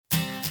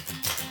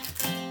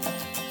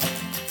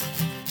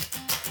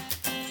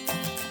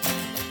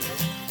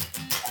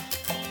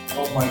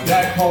my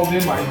dad called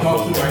him. I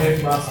talked to my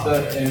headmaster,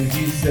 and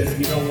he said,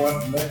 "You know what?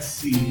 Let's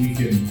see if we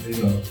can,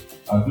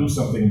 do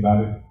something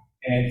about it."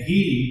 And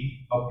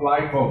he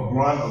applied for a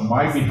grant on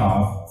my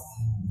behalf,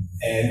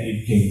 and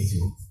it came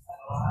through.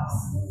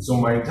 So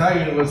my entire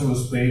university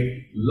was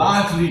paid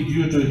largely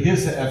due to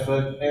his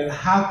effort, and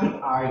how could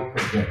I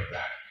forget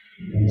that?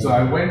 So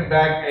I went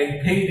back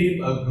and paid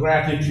him a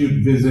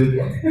gratitude visit.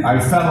 I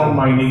fell on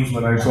my knees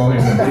when I saw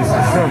him in this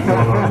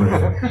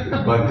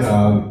but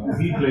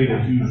he played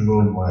a huge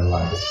role in my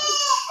life.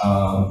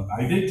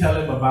 I did tell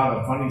him about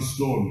a funny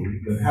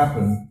story that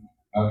happened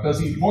because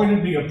he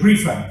appointed me a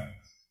prefect.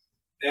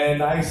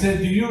 And I said,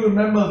 "Do you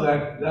remember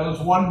that there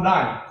was one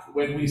night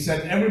when we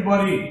sent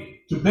everybody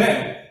to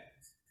bed,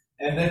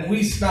 and then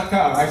we snuck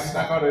out. I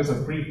snuck out as a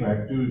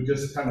prefect to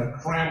just kind of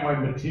cram my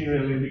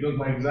material in because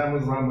my exam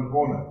was around the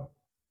corner.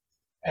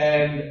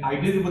 And I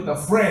did it with a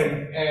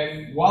friend,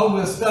 and while we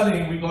were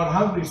studying, we got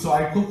hungry, so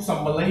I cooked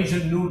some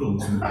Malaysian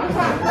noodles. And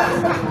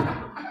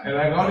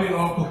I got it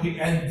all cooking,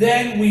 and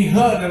then we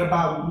heard at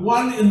about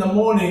 1 in the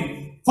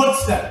morning,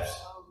 footsteps.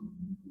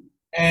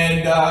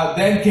 And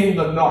then came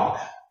the knock,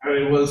 and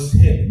it was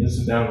him,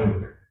 Mr.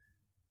 Downwood.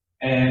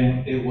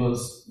 And it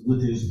was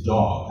with his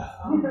dog.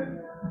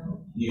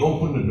 He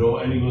opened the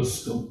door and he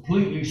was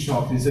completely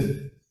shocked. He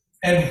said,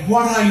 "And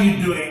what are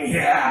you doing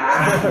here?"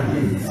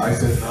 I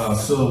said,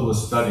 "Sir, we're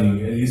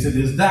studying." And he said,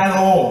 "Is that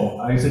all?"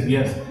 I said,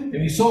 "Yes."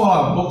 And he saw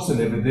our books and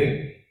everything.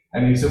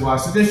 And he said, "Well, I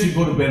suggest you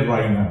go to bed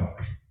right now."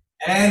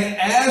 And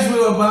as we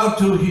were about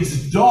to,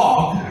 his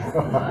dog,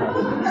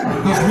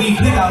 because we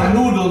hid our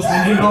noodles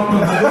when he knocked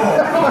on the door,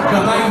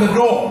 behind the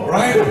door,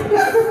 right?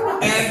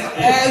 And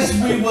as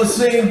we were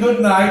saying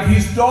goodnight,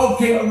 his dog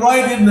came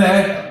right in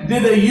there,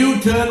 did a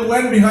U-turn,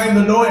 went behind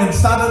the door, and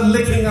started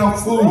licking our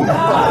food.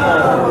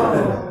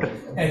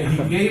 And he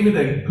gave it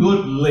a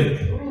good lick,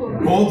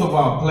 both of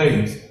our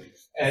plates.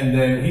 And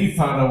then he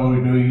found out what we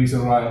were doing. He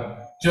said, "Right,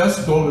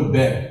 just go to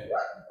bed."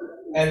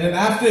 And then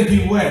after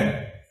he went,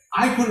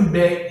 I couldn't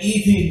bear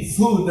eating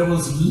food that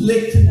was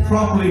licked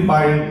properly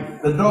by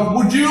the dog.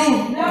 Would you?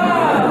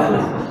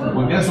 No.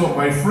 Well, guess what?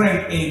 My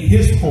friend ate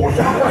his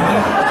portion.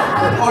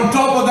 On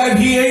top of that,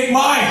 he ate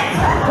mine.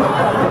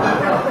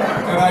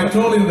 And I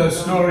told him the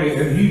story,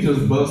 and he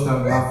just burst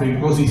out laughing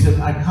because he said,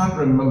 "I can't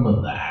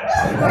remember that."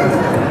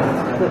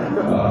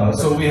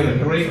 So we had a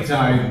great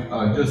time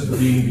just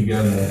being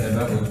together, and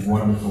that was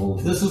wonderful.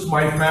 This is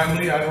my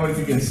family. I don't know if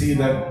you can see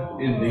that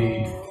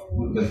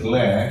with the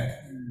glare.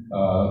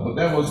 But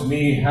that was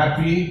me,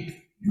 Happy,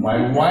 my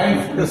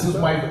wife. This is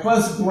my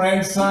first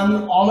grandson,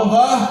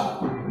 Oliver.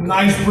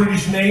 Nice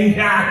British name.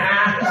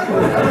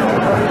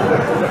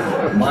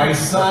 My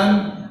son,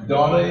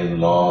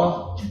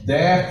 daughter-in-law,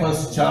 their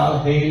first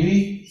child,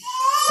 Haley.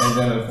 And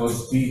then, of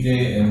course, TJ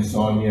and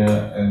Sonia,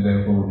 and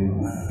then holding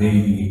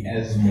baby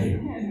Esme.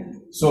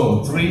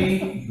 So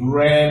 3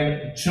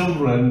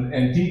 grandchildren,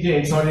 and TJ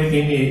and Sonia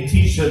gave me a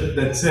t-shirt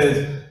that says,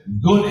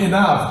 "Good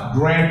enough,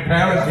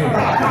 grandparenting."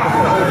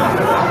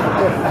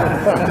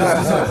 This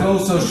is a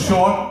closer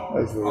shot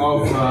of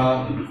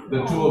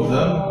the two of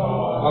them.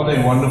 Aren't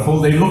they wonderful?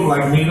 They look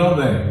like me, don't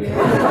they?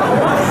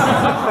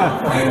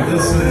 And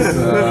this is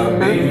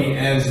baby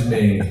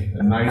Esme,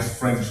 a nice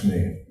French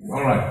name.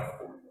 All right.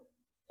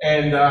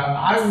 And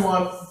I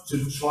want to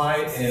try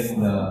and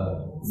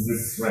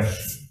refresh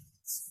you.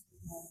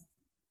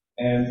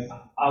 And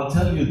I'll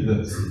tell you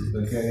this,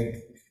 okay?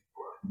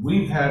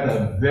 We've had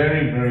a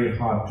very, very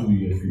hard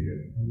 2-year period.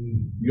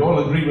 You all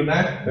agree with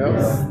that?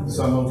 Yeah.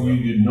 Some of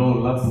you know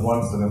loved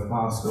ones that have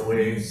passed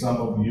away. Some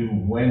of you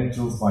went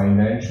through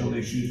financial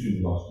issues.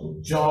 You've lost your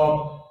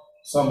job.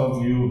 Some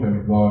of you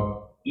have got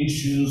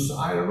issues,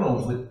 I don't know,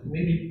 with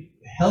maybe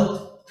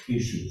health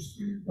issues,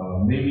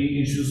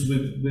 maybe issues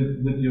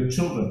with your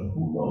children.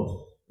 Who knows?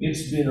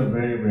 It's been a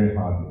very, very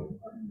hard year.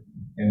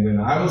 And when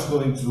I was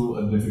going through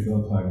a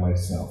difficult time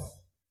myself,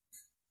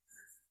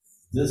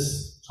 this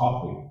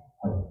topic,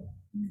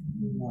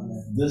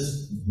 this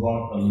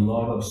brought a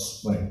lot of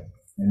strength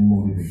and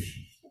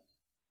motivation,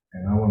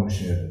 and I want to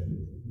share that with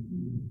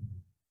you.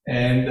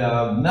 And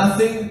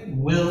nothing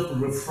will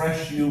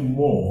refresh you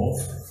more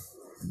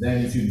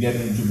than if you get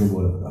into the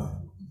Word of God.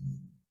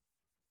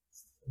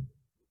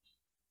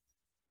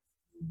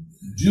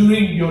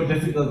 During your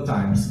difficult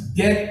times,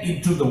 get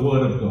into the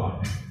Word of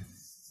God.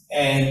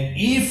 And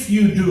if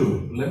you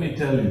do, let me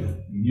tell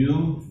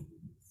you,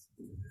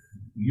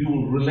 you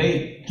will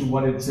relate to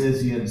what it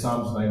says here in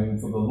Psalms 19.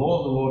 For the law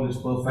of the Lord is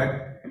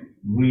perfect,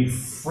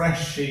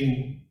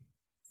 refreshing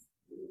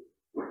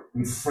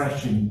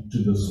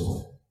to the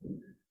soul.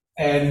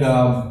 And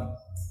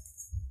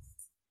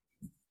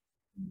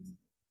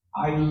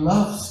I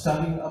love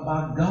studying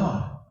about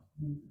God,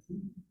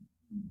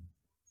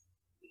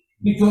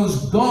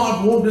 because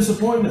God won't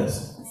disappoint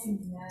us.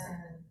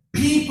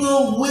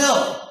 People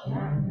will.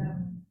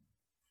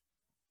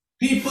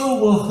 People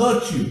will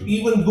hurt you,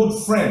 even good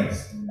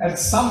friends. At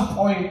some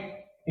point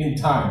in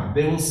time,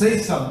 they will say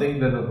something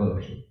that will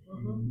hurt you.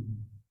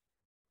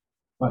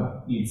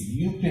 But if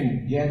you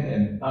can get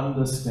and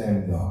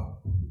understand God,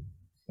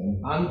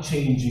 an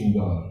unchanging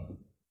God,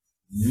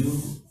 you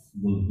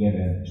will get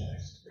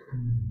energized.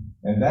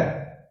 And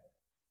that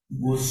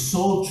was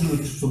so true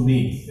for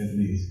me, at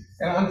least.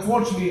 And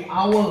unfortunately,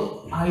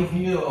 our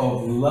idea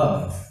of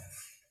love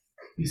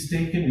is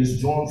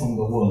drawn from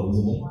the world,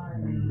 isn't it?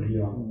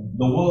 Yeah.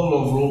 The world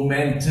of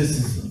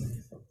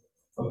romanticism,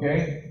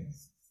 okay?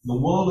 The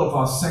world of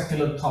our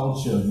secular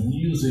culture,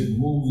 music,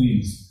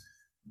 movies,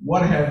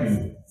 what have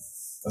you.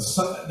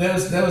 There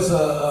was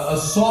a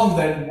song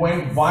that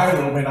went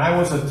viral when I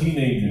was a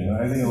teenager.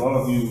 I think a lot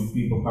of you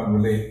people can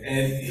relate.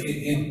 And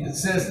it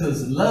says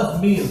this: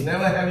 love me is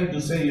never having to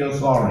say you're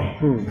sorry.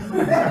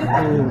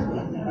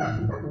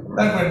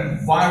 That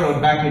went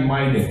viral back in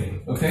my day,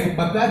 okay?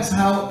 But that's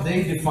how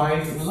they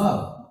define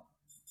love.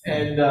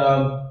 And,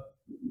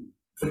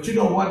 but you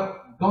know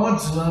what?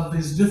 God's love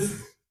is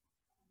different.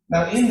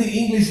 Now, in the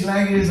English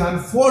language,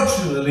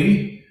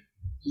 unfortunately,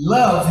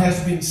 love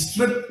has been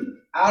stripped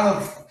out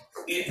of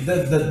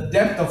the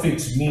depth of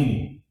its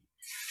meaning.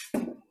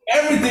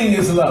 Everything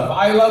is love.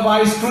 I love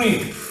ice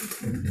cream.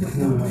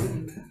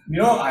 You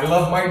know, I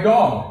love my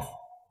dog.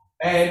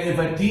 And if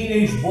a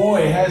teenage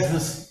boy has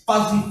this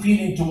fuzzy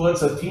feeling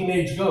towards a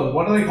teenage girl,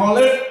 what do they call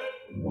it?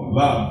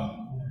 Love.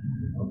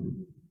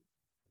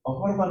 But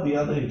what about the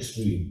other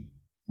extreme?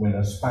 When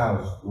a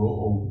spouse grows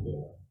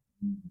older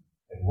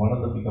and one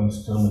of them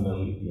becomes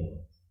terminally ill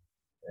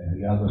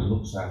and the other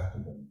looks after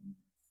them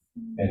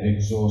and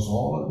exhausts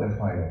all of their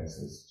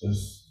finances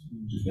just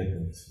to get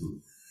them through.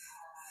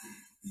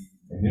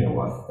 And you know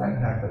what? That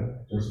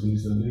happened just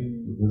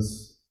recently to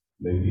this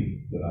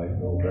lady that I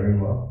know very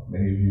well.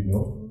 Many of you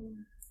know.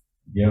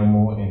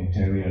 Guillermo and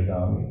Terry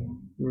Adami.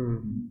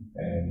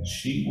 And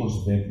she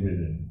was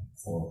bedridden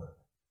for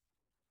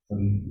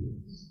 3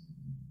 years.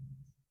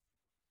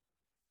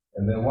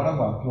 And then one of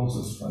our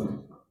closest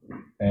friends,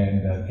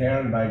 and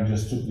Karen and I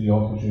just took the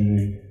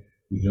opportunity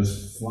to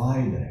just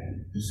fly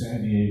there to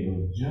San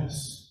Diego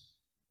just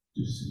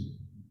to see.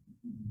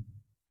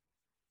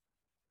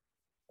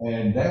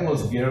 And that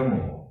was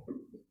Guillermo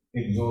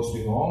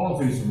exhausting all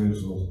of his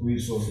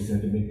resources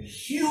and to make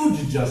huge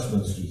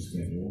adjustments to his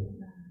schedule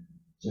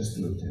just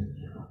to attend.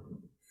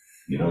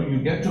 You know,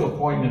 you get to a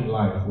point in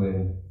life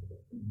where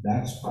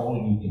that's all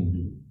you can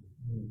do.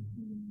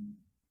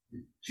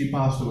 She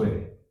passed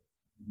away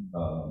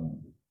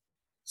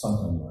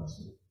sometime last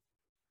week.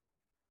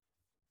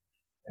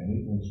 And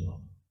it was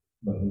wrong.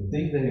 But the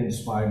thing that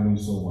inspired me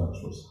so much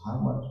was how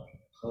much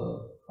her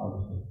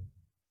husband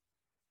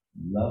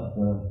loved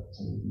her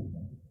to the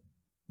end.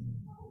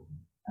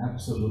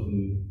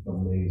 Absolutely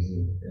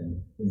amazing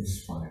and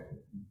inspiring.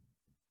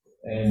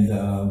 And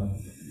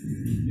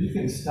you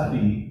can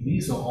study,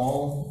 these are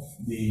all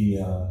the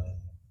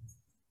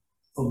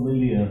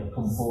familiar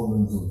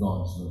components of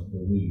God's love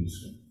that we're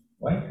used to,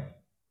 right?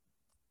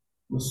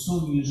 We're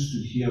so used to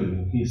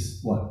hearing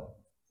His what?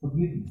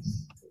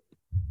 Forgiveness.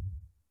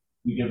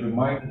 We get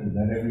reminded of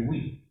that every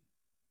week.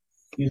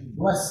 His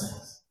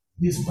blessings,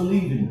 His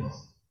believingness,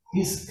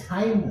 His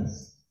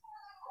kindness,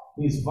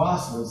 His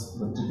vastness.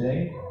 But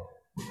today,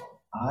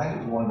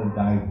 I want to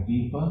dive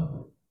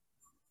deeper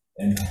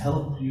and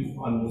help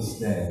you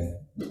understand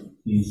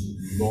His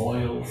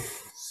loyal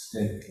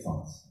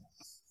steadfastness.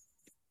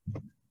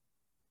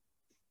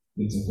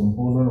 It's a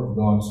component of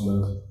God's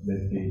love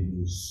that gave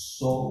you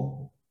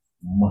so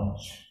much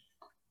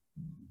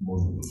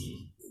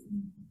motivation.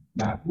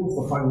 Now, here's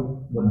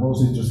the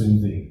most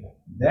interesting thing.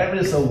 There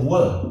is a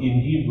word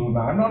in Hebrew.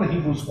 Now, I'm not a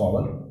Hebrew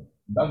scholar.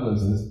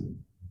 Douglas is.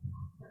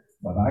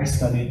 But I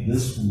studied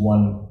this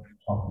one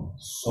topic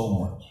so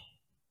much.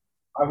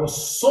 I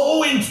was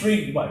so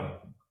intrigued by it.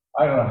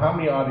 I don't know how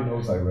many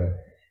articles I read.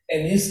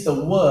 And it's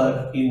the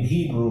word in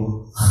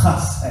Hebrew,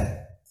 chesed.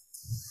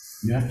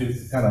 You have to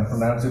kind of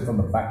pronounce it from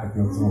the back of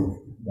your throat.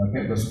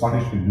 Okay, the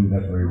Scottish can do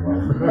that very well.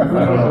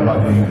 I don't know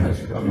about the English.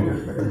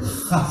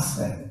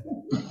 Chesed.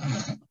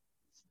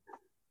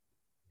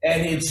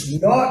 And it's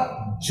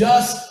not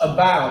just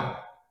about,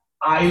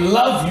 I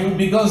love you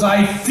because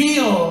I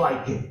feel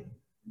like it.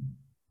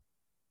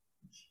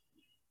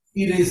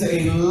 It is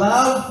a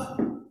love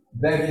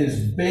that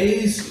is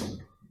based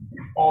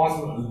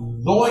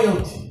on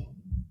loyalty.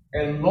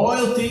 And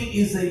loyalty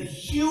is a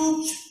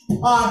huge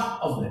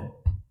part of it.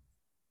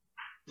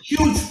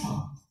 Huge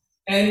part.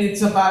 And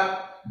it's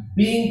about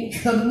being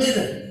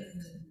committed.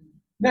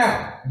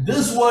 Now,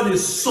 this word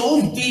is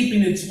so deep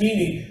in its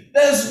meaning,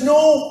 there's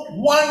no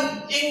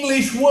one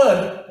English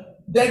word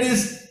that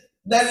is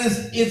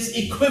its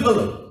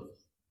equivalent.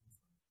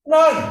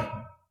 None.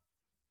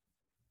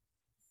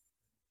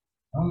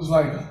 I was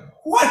like,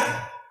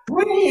 what?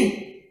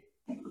 Really?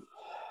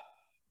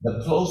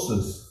 The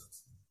closest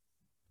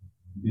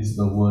is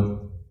the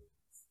word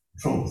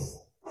truth.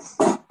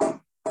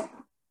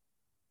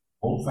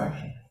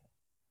 Old-fashioned.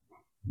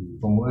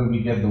 From where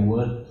we get the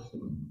word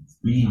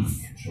being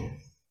truth.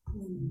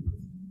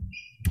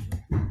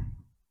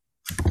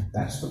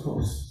 That's the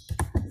closest.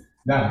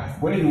 Now,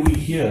 where do we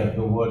hear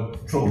the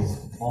word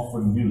truth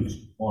often used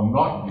or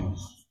not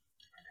used?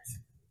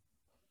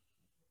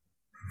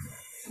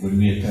 When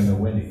we attend a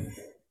wedding,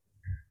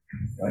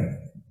 right?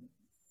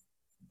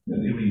 Let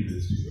me read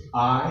this to you.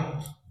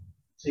 I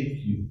take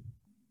you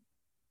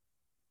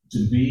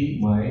to be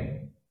my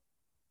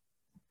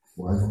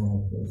wife,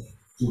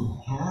 to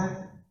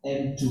have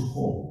and to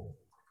hold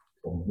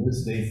from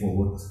this day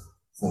forward,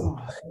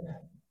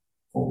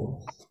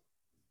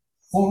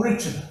 for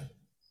richer,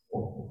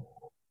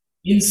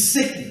 in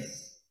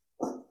sickness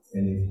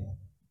and in health,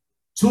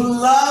 to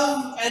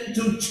love and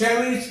to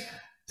cherish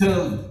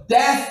till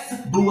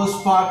death do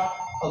us part,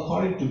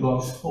 according to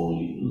God's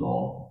holy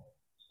law.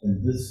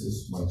 And this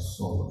is my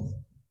solemn vow.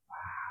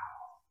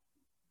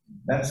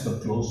 That's the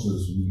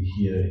closest we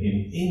hear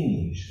in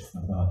English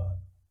about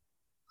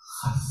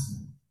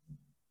chasna.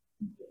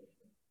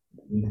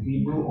 In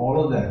Hebrew,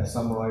 all of that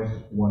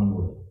summarized one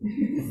word.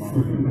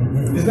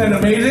 Isn't that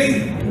amazing?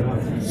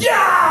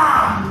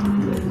 Yeah!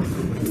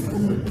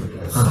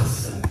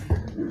 Chasna.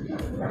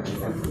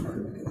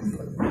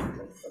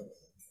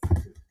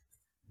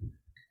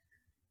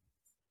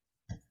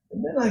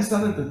 And then I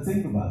started to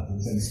think about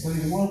this and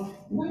study, well,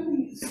 let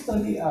me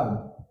study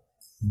out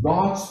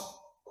God's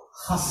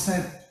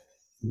chesed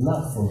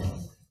love for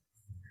us.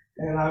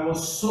 And I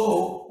was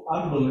so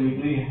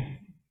unbelievably,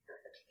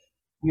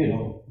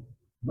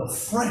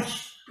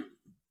 refreshed.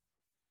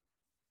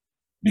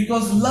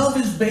 Because love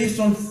is based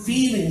on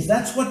feelings.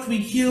 That's what we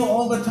hear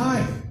all the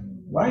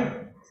time,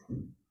 right?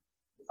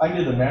 I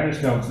did a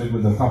marriage counseling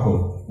with a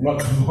couple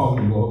not too long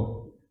ago.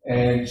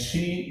 And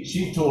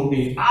she told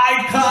me,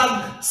 I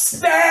can't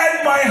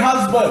stand my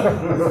husband.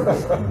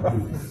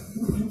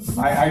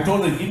 I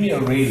told her, give me a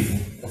rating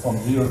from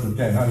 0 to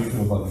 10. How do you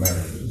feel about the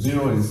marriage?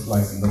 0 is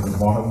like the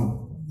bottom.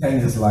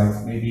 10 is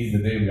like maybe the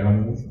day we're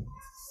honeymoon.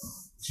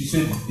 She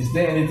said, is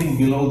there anything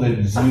below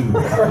the 0?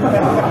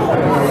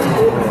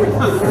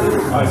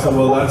 I said,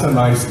 well, that's a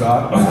nice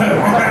start.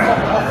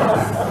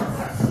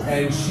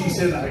 And she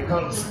said, I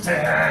can't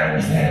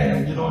stand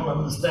him. You don't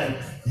understand.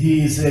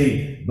 He is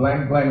a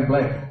blank, blank,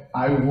 blank.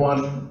 I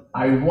want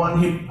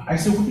him. I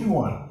said, what do you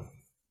want?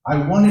 I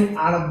want him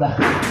out of the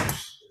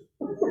house.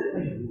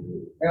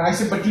 And I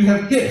said, but you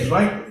have kids,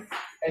 right?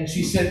 And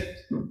she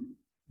said,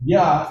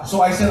 yeah.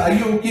 So I said, are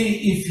you okay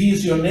if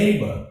he's your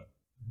neighbor?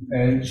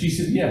 And she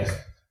said, yes.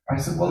 I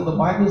said, well, the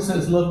Bible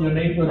says love your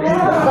neighbor too.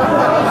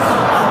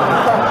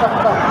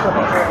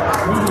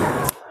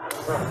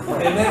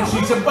 And then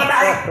she said, but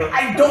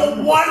I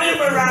don't want him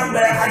around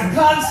there. I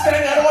can't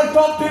stand it. I don't want to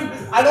talk to him.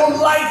 I don't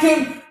like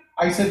him.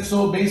 I said,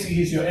 so basically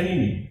he's your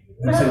enemy.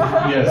 He said,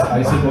 yes.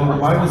 I said, well, the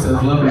Bible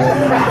says love your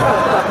enemy.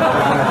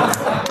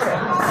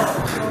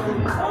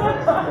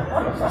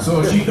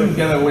 So she couldn't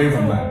get away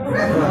from that.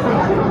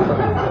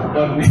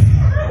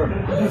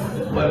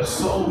 But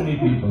so many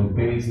people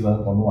base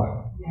love on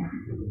what?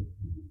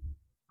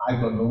 I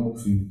got no more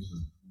feelings.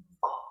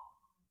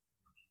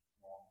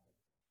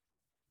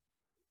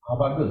 How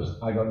about this?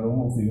 I got no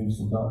more feelings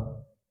for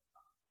God.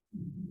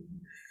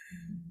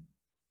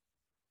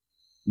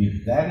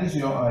 If that is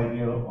your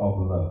idea of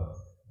love,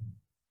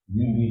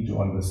 you need to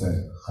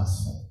understand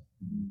chesed.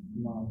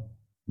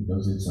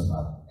 Because it's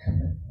about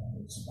commitment.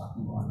 It's about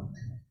loyalty.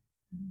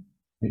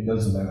 It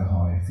doesn't matter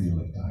how I feel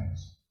at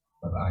times,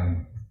 but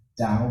I'm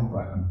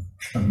downright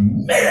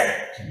committed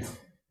to you.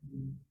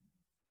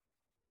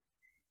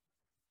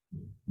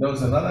 There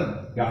was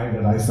another guy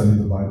that I studied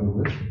the Bible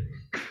with.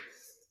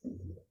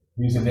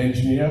 He's an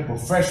engineer,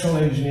 professional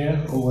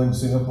engineer over in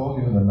Singapore.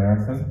 He's an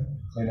American.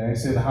 And I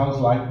said, how's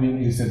life been?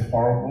 He said,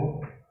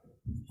 horrible.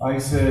 I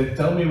said,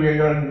 tell me where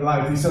you're in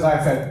life. He said,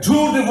 I've had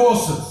 2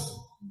 divorces.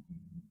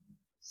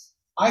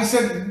 I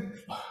said,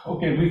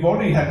 okay, we've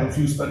already had a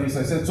few studies.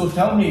 I said, so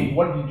tell me,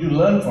 what did you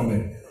learn from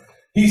it?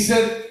 He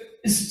said,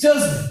 it's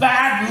just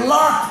bad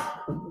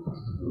luck.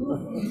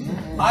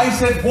 I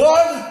said,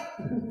 what?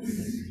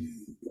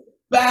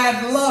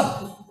 Bad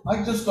luck.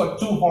 I just got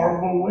 2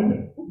 horrible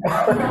women.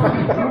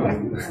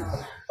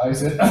 I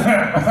said,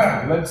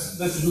 let's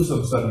do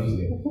some studies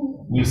here.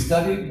 We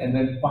studied, and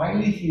then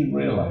finally he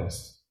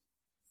realized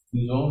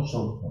his own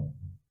shortcomings.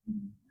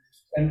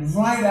 And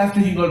right after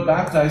he got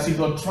baptized, he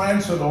got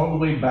transferred all the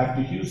way back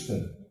to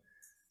Houston.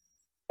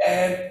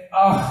 And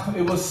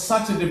it was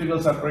such a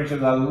difficult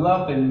separation. I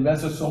loved and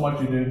invested so much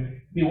in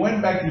him. He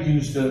went back to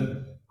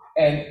Houston,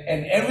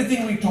 and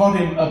everything we taught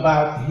him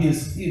about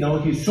his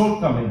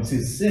shortcomings,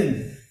 his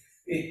sin,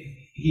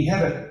 he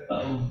had a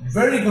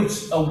very good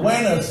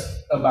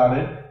awareness about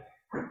it.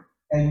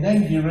 And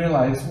then he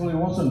realized, well, it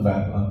wasn't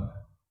bad luck.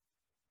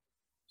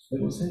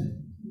 It was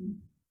him.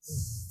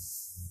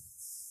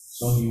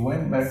 So he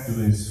went back to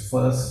his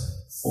first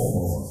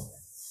former wife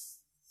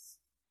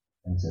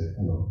and said,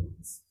 hello,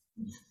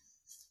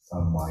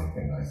 I'm Mike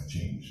and I've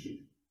changed.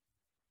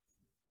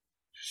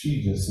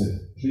 She just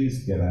said,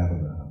 please get out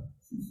of the house.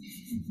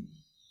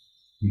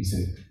 He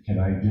said, can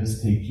I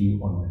just take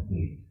you on a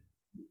date?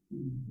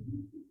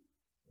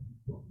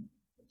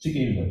 She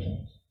gave him a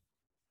chance.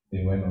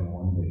 They went on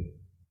one date.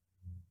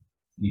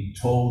 He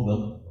told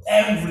them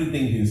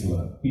everything he's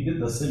learned. He did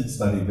the sin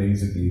study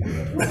basically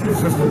there,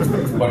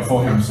 but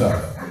for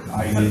himself.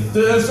 I did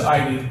this,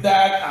 I did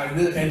that, I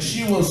did, and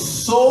she was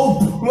so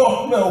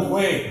blown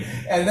away.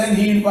 And then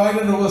he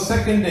invited her a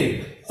second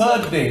date,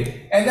 third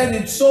day. And then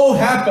it so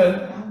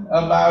happened,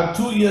 about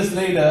 2 years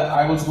later,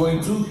 I was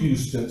going through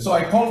Houston. So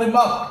I called him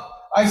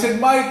up. I said,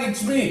 Mike,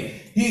 it's me.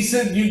 He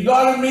said, you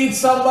gotta meet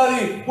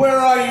somebody. Where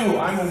are you?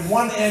 I'm on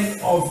one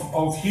end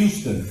of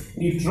Houston.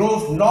 He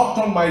drove, knocked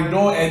on my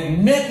door at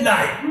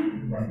midnight.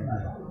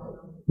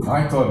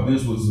 I thought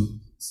this was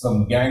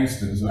some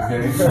gangsters,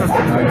 okay? I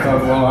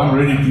thought, well, I'm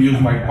ready to use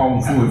my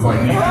kung fu if I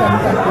need to.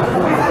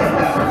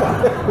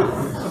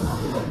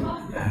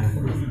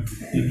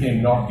 He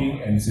came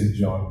knocking and said,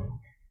 John,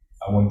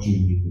 I want you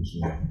to meet this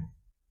woman.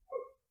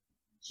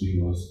 She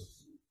was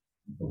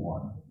the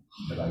one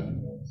that I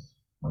divorced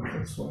my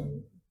first wife,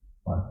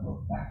 but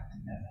we're back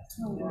together.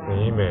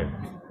 Amen.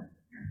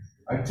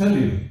 I tell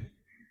you,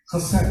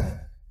 chesed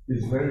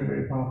is very,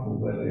 very powerful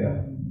where they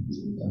are.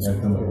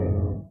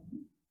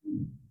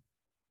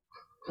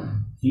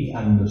 He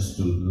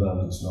understood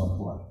love is not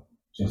what?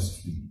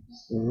 Just feelings.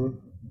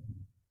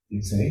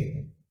 It's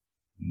a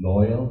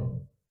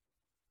loyal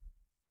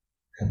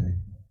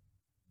commitment.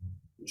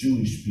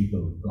 Jewish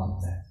people got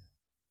that.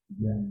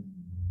 Yeah.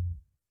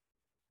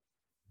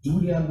 Do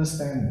we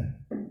understand that?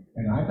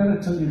 And I gotta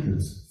tell you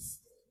this.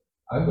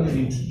 I'm going to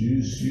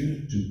introduce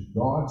you to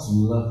God's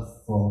love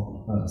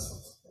for us.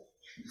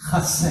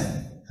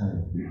 Chesed.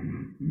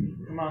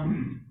 Come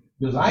on.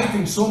 Because I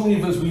think so many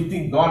of us, we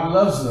think God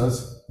loves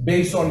us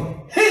based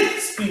on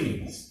His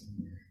feelings.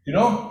 You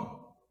know?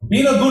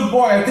 Being a good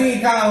boy, I think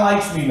He kind of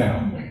likes me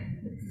now.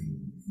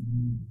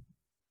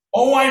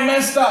 Oh, I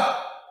messed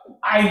up.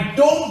 I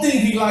don't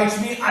think He likes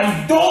me.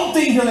 I don't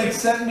think He'll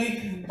accept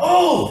me.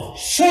 Oh,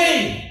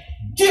 shame,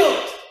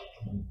 guilt.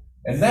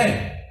 And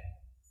then,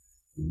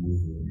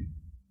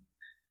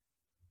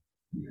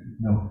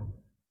 no.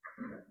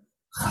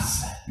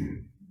 Chesed.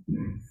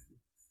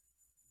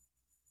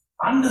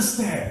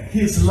 Understand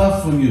His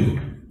love for you.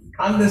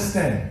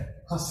 Understand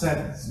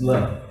Chesed's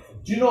love.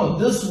 Do you know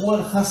this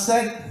word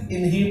chesed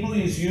in Hebrew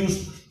is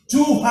used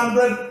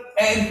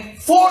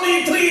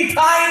 243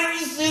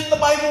 times in the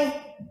Bible?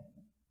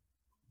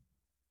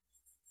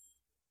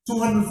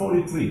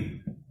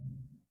 243.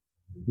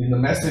 In the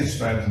Message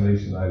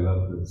translation, I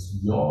love this.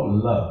 Your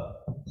love,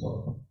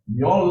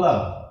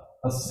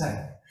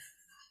 chesed,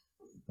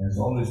 has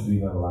always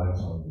been our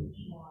life's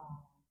foundation.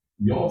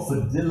 Your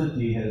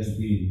fidelity has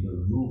been the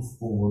roof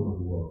over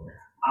the world.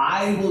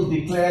 I will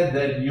declare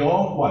that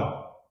your what?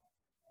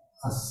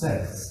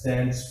 Chesed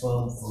stands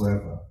firm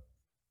forever.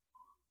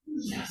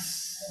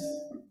 Yes.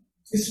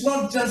 It's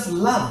not just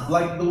love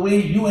like the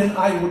way you and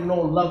I would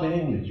know love in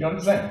English. You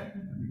understand?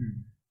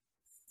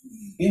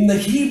 In the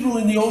Hebrew,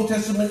 in the Old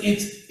Testament,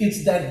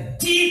 it's that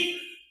deep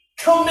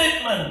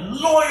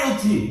commitment,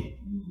 loyalty.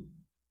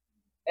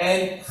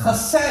 And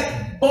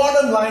chesed,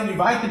 bottom line, if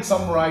I could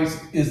summarize,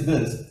 is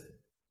this.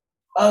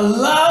 A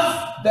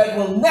love that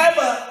will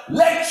never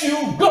let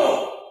you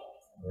go.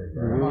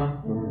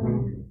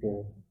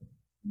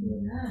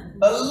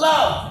 A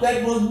love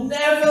that will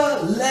never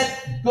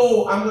let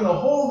go. I'm going to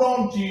hold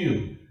on to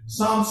you.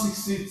 Psalm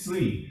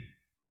 63.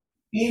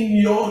 In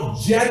your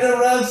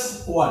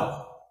generous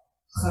what?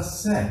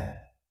 Chesed.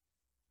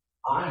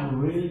 I'm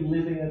really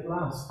living at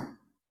last.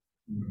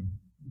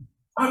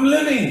 I'm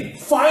living.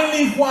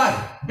 Finally,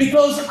 why?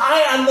 Because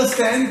I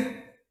understand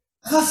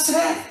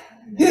chesed.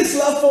 His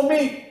love for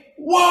me.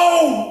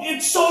 Whoa!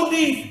 It's so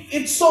deep.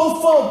 It's so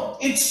firm.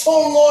 It's so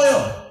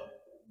loyal.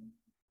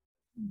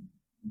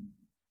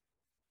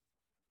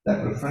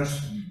 That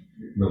refreshed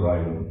the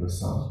writer of the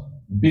psalm.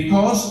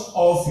 Because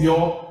of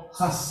your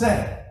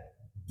chesed.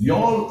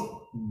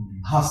 Your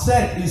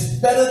chesed is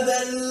better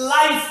than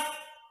life.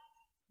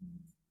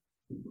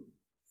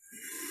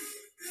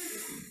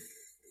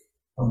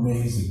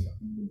 Amazing.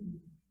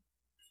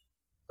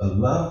 A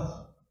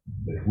love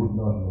that would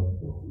not let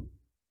go.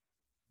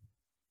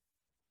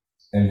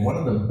 And one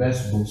of the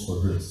best books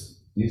for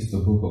this is the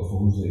book of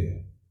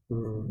Hosea.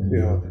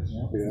 Yeah.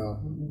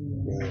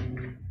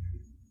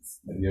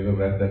 Have you ever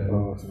read that book?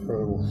 Oh, it's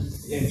incredible.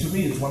 And to me,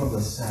 it's one of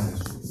the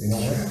saddest books. You know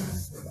why?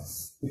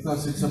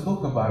 Because it's a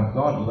book about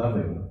God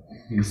loving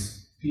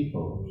His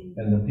people,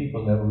 and the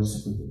people never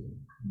reciprocate.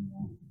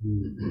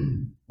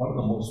 One of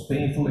the most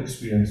painful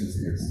experiences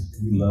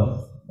is you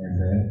love,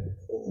 and then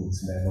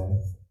it's never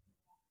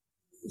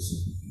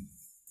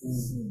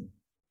reciprocated.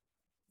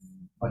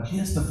 But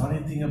here's the funny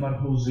thing about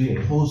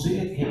Hosea.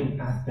 Hosea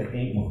came after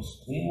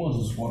Amos. Amos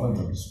is one of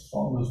the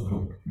strongest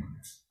books.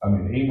 I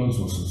mean, Amos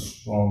was a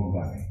strong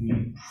guy.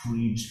 He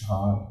preached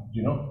hard,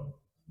 you know.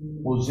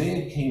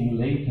 Hosea came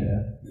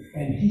later,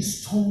 and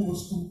his tone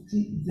was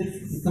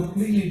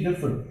completely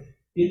different.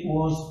 It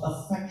was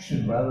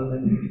affection rather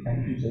than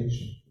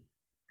accusation.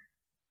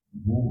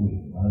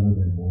 Moving rather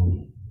than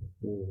moving.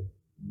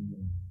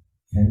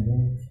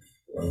 Tender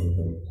rather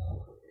than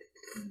tough.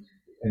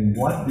 And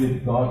what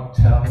did God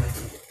tell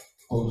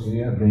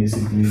Hosea?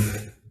 Basically,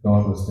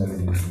 God was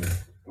telling Israel,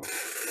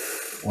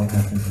 what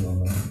happened to your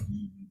marriage?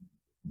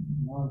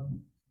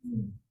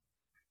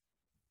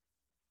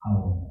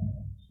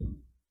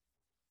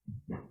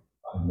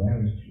 Our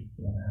marriage,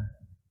 what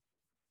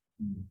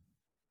happened?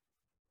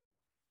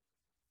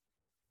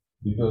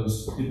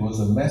 because it was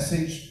a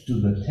message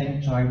to the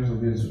 10 tribes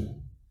of Israel.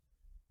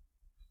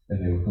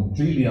 And they were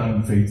completely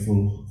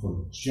unfaithful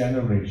for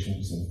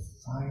generations. And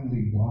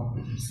finally, God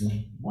was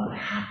like, what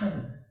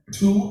happened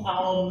to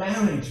our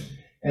marriage?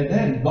 And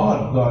then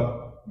God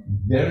got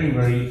very,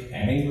 very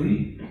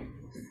angry.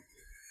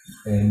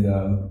 And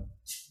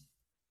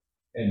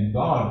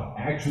God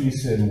actually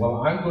said,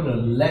 well, I'm going to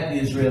let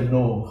Israel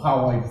know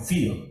how I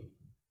feel.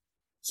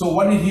 So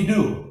what did he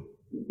do?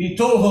 He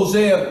told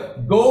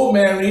Hosea, go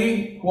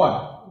marry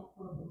what?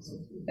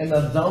 An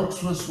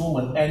adulterous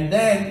woman. And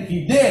then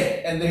he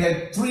did. And they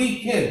had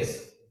 3 kids.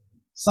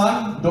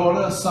 Son,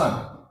 daughter,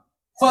 son.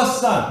 First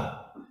son.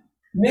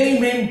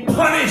 Name him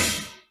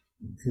Punish.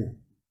 Would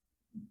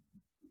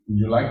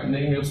you like to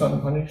name your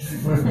son Punish?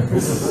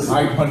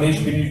 I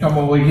Punish, can you come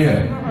over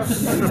here?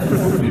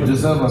 You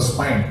deserve a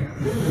spank.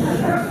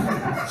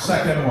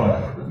 Second one.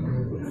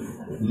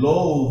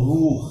 Lo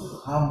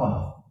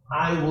Ruhama.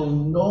 I will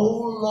no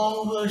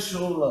longer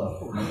show love.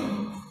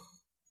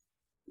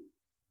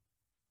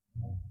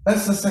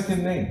 That's the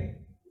second name.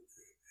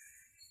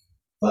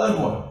 Third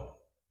one.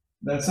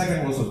 That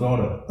second was a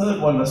daughter.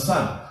 Third one, the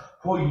son.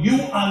 For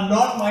you are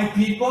not my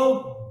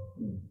people,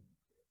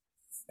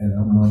 and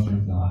I'm not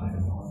your God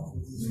anymore.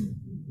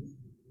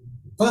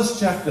 First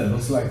chapter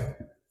was like,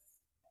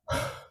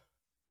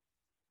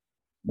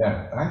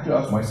 now, I have to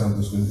ask myself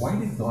this question, why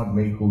did God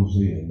make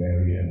Hosea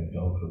marry an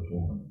adulterous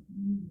woman?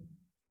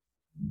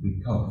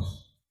 Because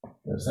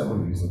there are several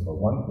reasons. For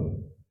one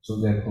thing, so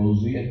that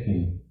Hosea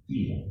can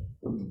feel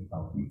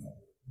how people.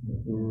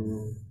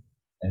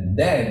 And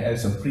then,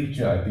 as a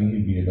preacher, I think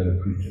he'd be a better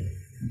preacher.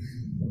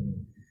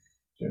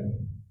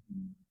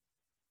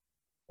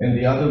 And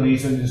the other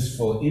reason is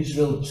for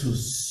Israel to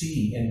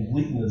see and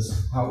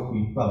witness how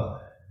he felt.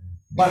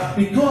 But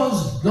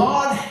because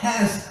God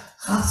has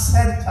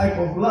chesed type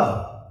of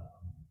love,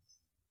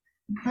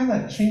 he kind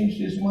of changed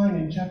his mind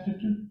in chapter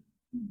 2.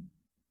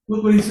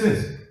 Look what he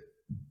says.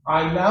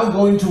 I'm now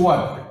going to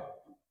what?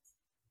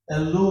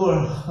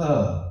 Allure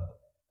her.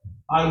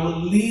 I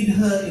will lead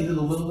her into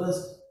the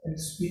wilderness and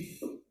speak.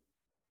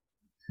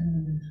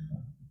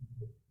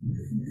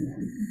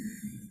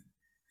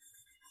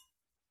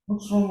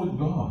 What's wrong with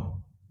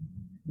God?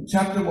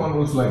 Chapter 1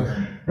 was like,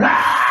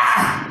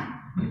 rah!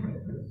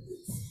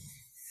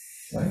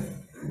 Right?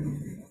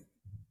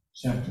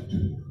 Chapter 2.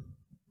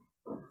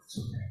 It's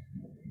okay.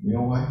 You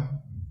know why?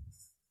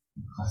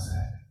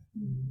 Chesed.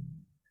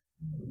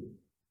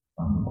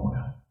 I'm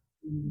loyal.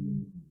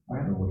 I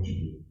know what you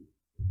do.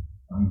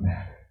 I'm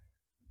mad.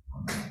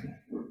 I'm mad.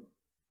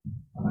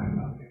 And I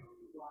love you.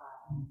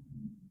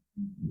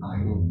 I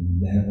will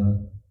never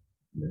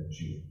let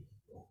you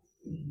go.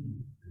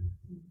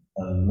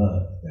 A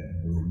love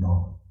that will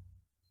not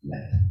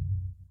let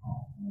go.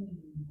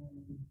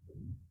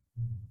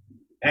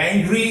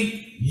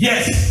 Angry?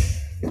 Yes.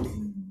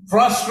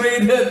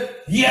 Frustrated?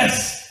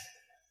 Yes.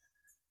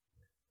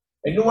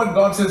 And you know what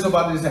God says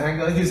about his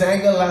anger? His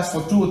anger lasts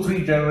for 2 or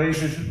 3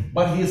 generations,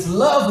 but his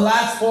love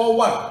lasts for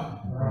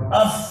what?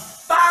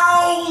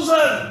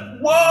 1,000!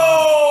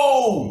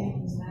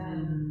 Whoa!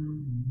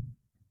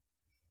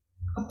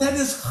 But that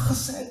is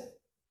chesed.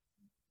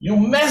 You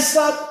mess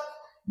up,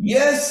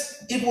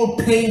 yes, it will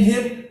pain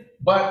him,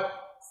 but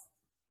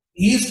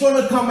he's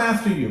going to come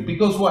after you.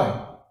 Because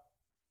why?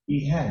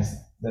 He has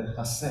that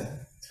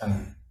chesed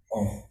type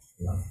of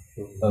love.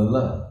 A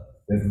love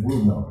that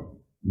will not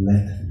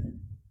let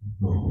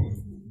go.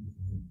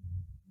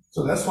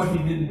 So that's what he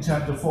did in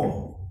chapter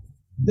 4.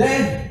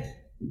 Then,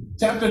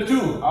 chapter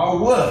 2, our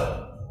word.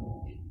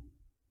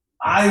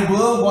 I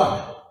will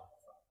what?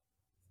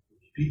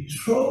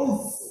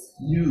 Betroth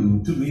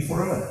you to me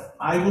forever.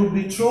 I will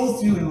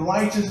betroth you in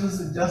righteousness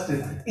and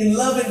justice, in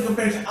love and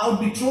compassion. I'll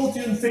betroth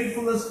you in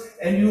faithfulness,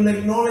 and you'll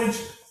acknowledge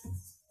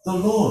the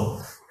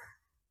Lord.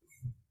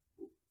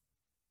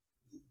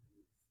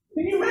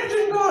 Can you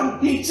imagine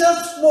God? He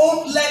just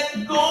won't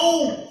let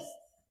go.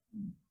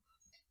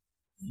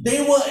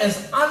 They were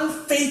as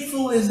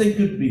unfaithful as they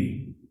could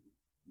be.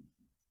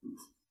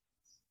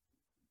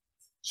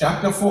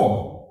 Chapter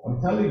 4, I'm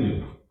telling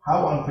you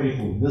how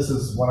unfaithful. This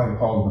is what I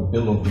call the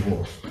bill of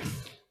divorce.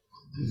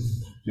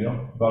 You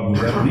know, God will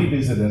then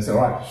revisit and say,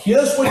 all right,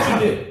 here's what you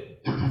did.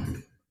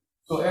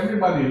 So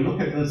everybody look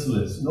at this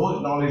list. No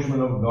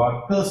acknowledgement of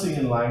God, cursing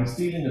and lying,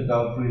 stealing,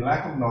 adultery,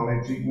 lack of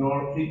knowledge,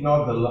 ignore the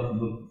law of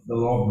the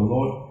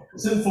Lord,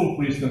 sinful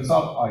priests,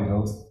 consult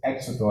idols,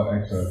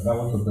 etc., etc. That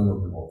was the bill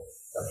of divorce.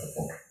 Chapter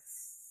 4.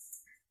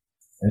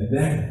 And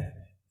then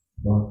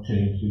God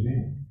changed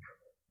again.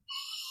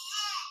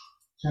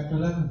 Chapter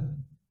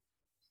 11.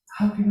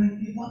 How can I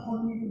give up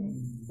on you?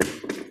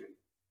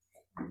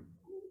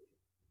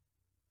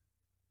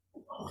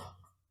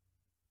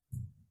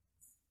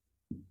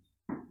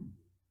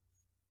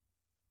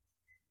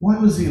 Why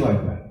was he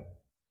like that?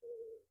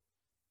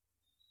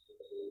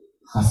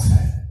 Chesed.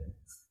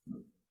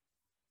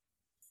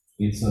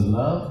 It's a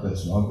love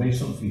that's not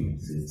based on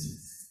feelings.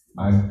 It's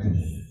I'm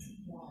committed.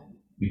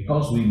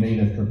 Because we made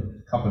a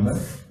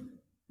covenant,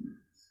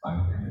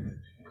 I'm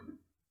committed to you.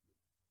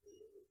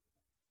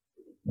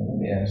 Now let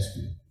me ask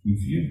you,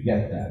 If you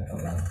get that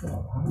about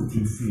God, how would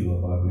you feel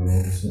about your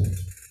own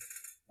sins?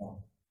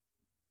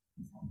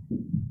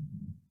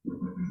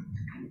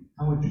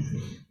 How would you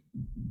feel?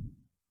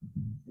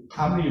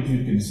 How many of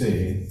you can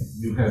say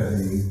you had a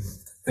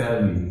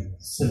fairly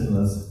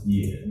sinless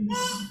year in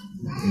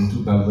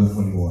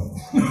 2021?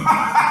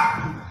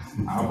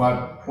 How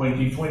about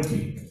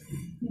 2020?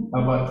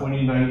 How about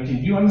 2019?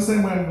 Do you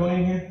understand where I'm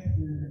going here?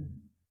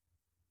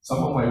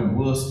 Some of my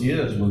worst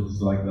years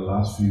was like the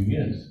last few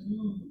years.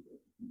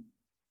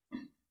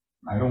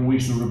 I don't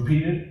wish to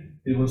repeat it.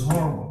 It was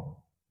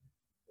horrible.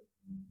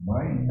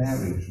 My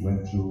marriage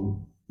went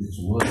through its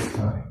worst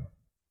time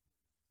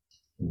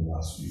in the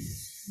last few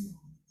years.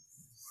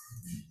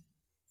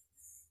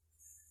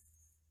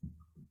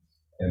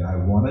 And I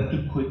wanted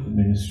to quit the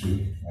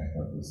ministry. I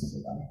thought, this is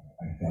it. I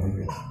gotta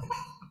get out.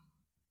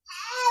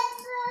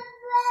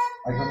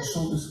 I got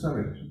so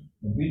discouraged.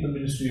 I've been in the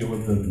ministry over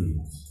 30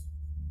 years.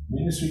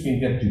 Ministry can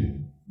get to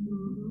you.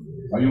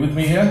 Are you with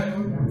me here?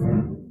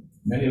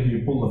 Many of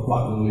you pulled the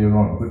plug earlier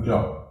on. Good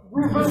job.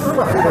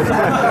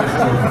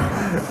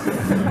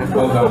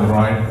 Well done,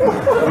 Brian.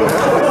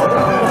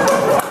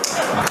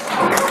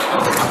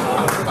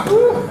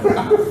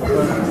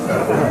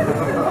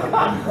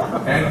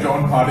 And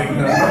John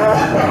Partington.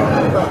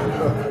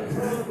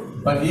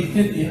 But it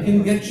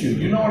can get you.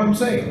 You know what I'm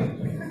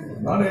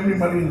saying? Not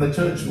everybody in the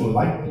church will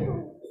like you.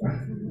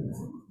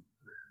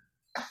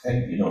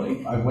 And you know,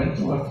 I went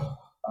through a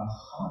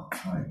hard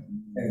time.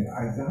 And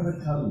I gotta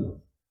tell you,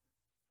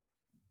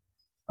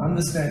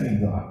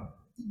 understanding God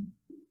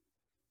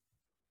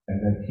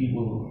and that He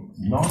will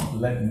not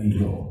let me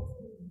go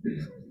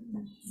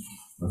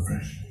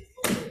refresh me.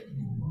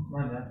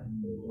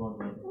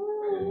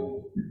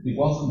 It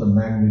wasn't the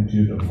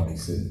magnitude of my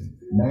sin.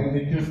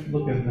 Magnitude,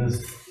 look at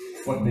this,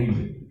 what they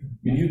did.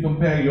 Can you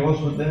compare yours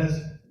with theirs?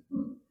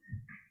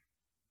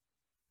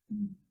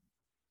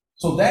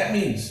 So that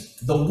means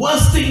the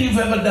worst thing you've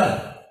ever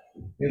done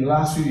in the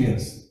last few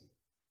years.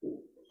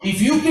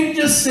 If you can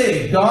just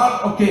say,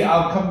 God, okay,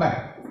 I'll come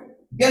back.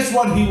 Guess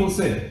what He will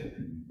say?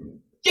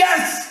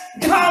 Yes,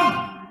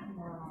 come.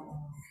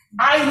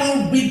 I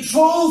will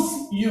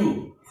betroth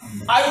you.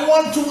 I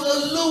want to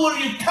allure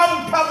you.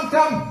 Come, come,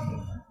 come.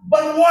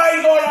 But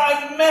why, God,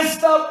 I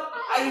messed up.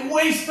 I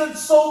wasted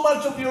so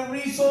much of your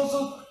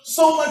resources,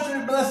 so much of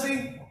your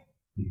blessing.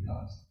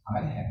 Because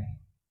I had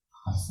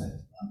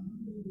hustled.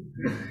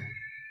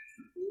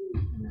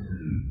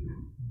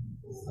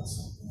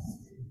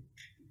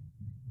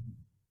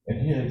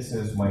 And here it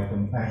says, my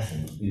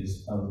compassion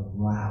is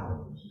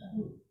aroused.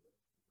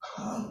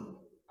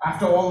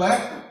 After all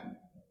that,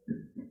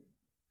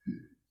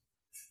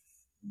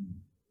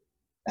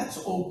 that's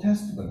Old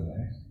Testament,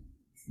 guys.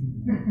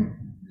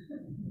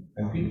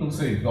 And people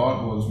say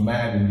God was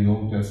mad in the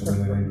Old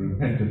Testament and He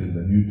repented in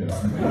the New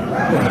Testament.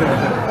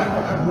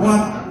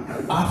 What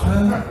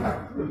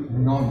utter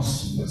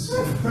nonsense.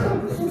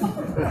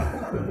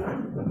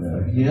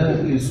 Here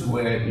is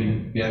where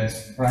it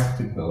gets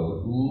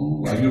practical.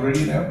 Ooh, are you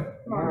ready now?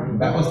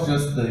 That was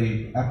just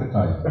the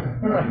appetizer.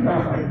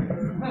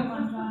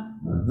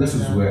 This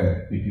is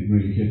where it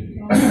really hit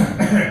me.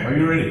 Are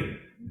you ready?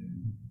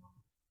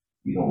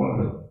 You know, one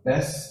of the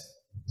best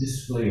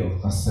display of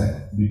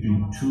chesed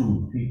between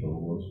two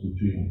people was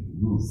between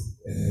Ruth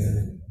and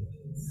Naomi.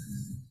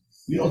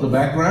 You know the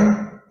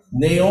background?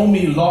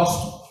 Naomi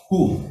lost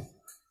who?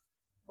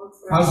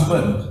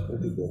 Husband,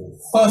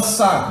 first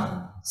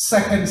son,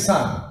 second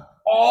son,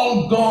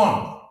 all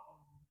gone.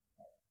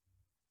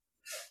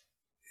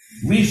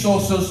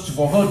 Resources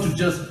for her to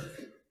just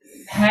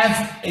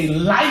have a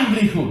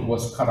livelihood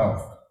was cut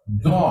off,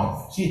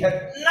 gone. She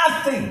had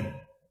nothing.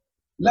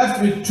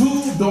 Left with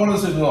two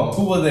daughters-in-law.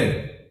 Who were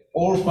they?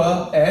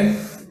 Orpah and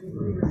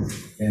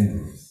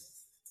Ruth.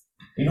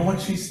 You know what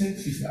she said?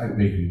 She said, I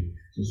beg you,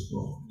 just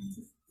go.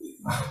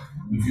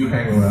 If you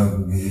hang around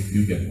with me,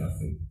 you get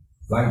nothing.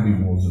 Like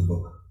Moses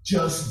book.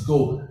 Just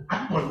go.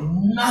 I've got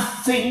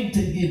nothing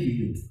to give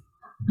you.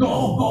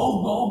 Go,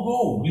 go, go,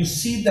 go. You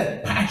see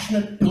that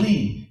passionate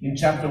plea in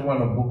chapter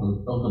 1 of the book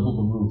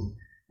of Ruth.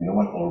 You know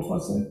what Orpah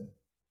said?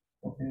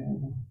 Okay.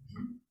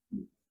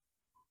 You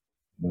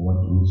know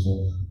what Ruth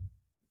says?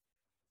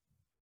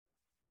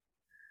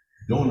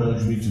 Don't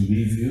urge me to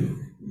leave you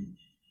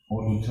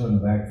or to turn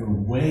back.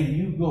 From where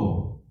you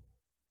go,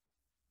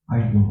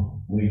 I go.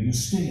 Where you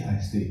stay, I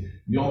stay.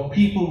 Your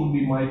people will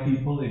be my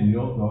people, and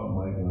your God,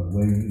 my God.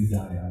 Where you die,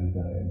 I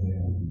die, and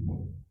there will be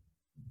more.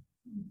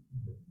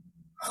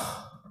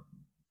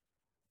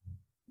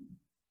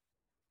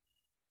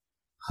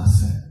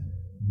 Chesed.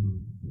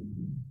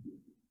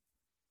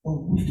 A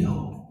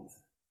widow.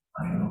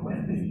 I don't know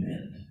where they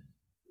lived.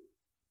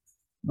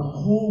 The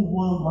whole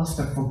world must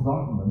have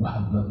forgotten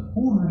about them.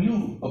 Who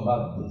knew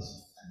about this?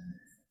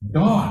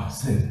 God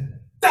said,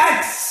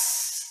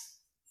 that's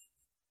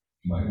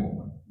my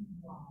woman.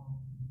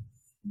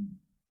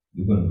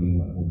 You're going to be in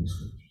my holy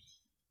scriptures.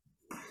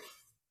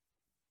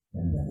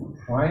 And the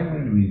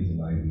primary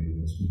reason I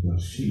believe was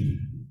because she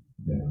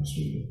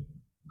demonstrated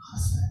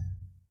chesed.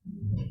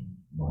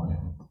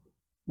 Loyal.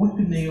 What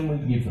did Naomi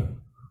give her?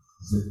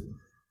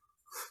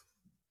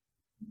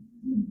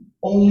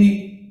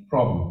 only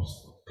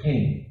problems,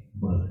 pain,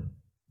 burden.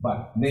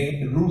 But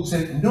Ruth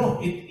said, no,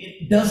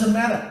 it doesn't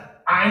matter.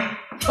 I'm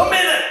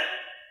committed.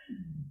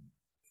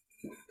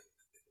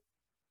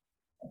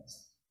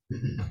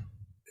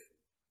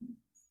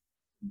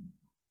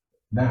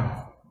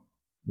 Now,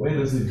 where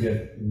does it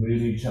get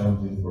really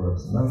challenging for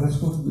us? Now let's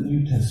go to the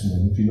New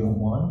Testament if you don't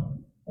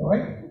mind. All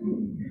right?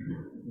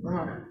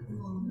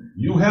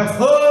 You have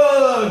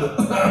heard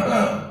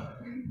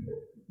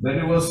that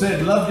it was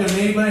said, love your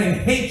neighbor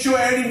and hate your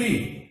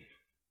enemy.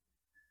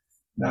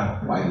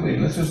 Now, by the way,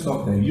 let's just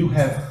stop there. You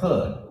have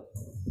heard.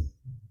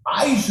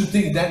 I used to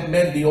think that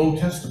meant the Old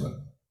Testament.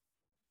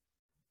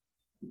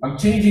 I'm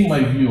changing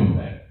my view on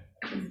that.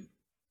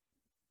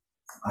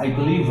 I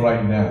believe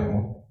right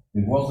now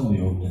it wasn't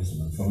the Old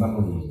Testament for a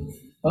number of reasons.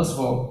 First of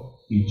all,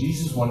 if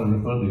Jesus wanted to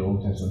refer to the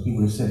Old Testament, he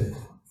would have said,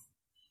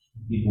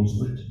 it was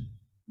written.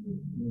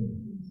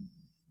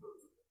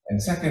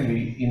 And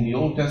secondly, in the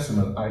Old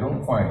Testament, I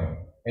don't find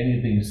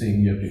anything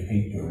saying you have to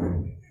hate your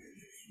enemy.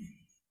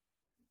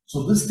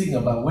 So this thing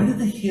about, where did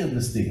they hear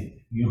this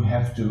thing? You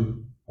have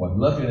to,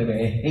 love your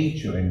enemy and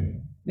hate your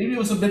enemy. Maybe it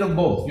was a bit of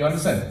both, you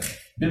understand?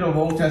 Bit of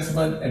Old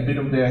Testament and bit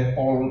of their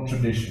oral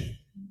tradition.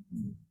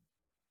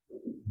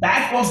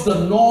 That was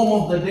the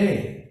norm of the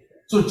day.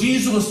 So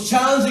Jesus was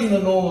challenging the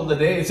norm of the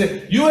day and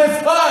said, you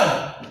have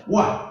heard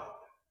what?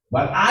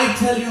 But I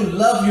tell you,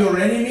 love your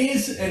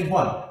enemies and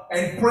what?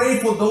 And pray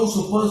for those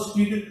who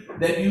persecute you,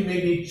 that you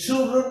may be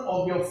children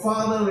of your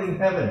Father in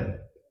heaven.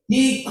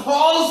 He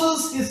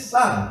causes his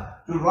sun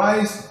to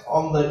rise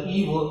on the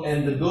evil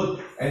and the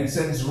good, and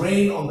sends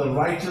rain on the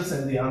righteous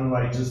and the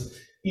unrighteous.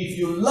 If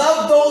you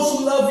love those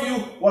who love you,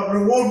 what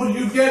reward will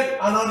you get?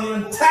 Are not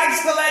even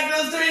tax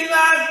collectors doing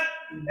that?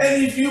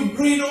 And if you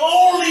greet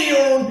only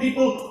your own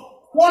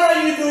people, what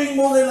are you doing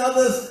more than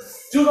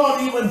others? Do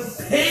not even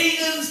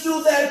pagans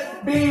do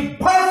that. Be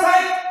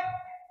perfect.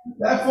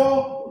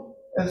 Therefore,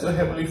 as your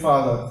heavenly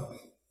Father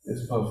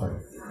is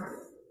perfect.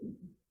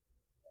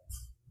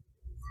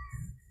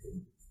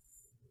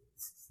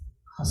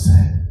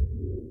 Hassan.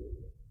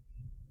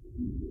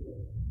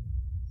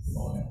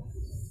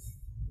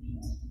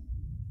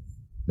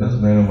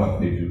 Doesn't matter what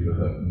they do to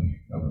hurt me.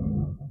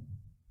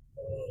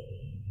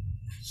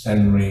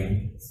 Send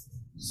rain,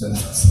 send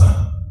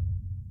sun.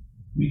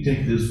 We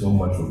take this so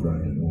much for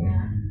granted,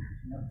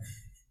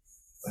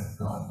 but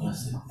God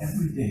does it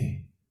every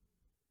day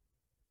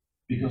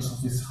because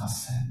of his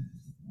Hassan.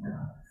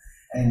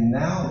 And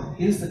now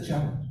here's the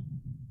challenge: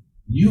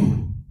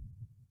 you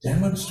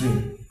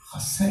demonstrate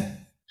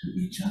Hassan to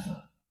each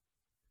other,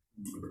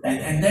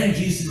 and then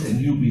Jesus and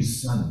you be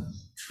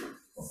sons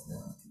of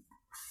God.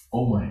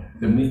 Oh my!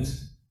 That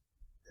means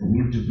for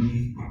me to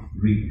be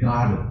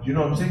regarded. Do you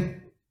know what I'm saying?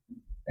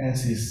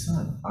 As his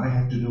son, I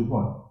have to do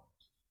what?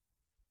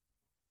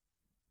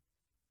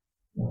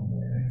 Love my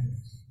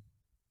enemies.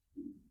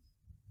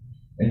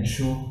 And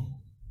show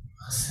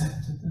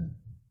accept to them.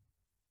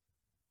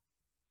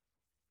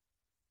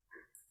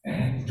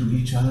 And to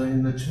each other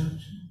in the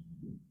church.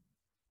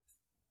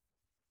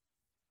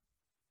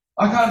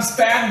 I can't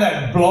stand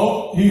that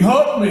bloke. He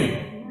hurt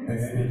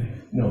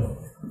me. No.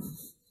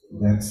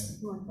 That's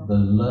the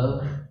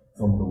love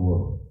from the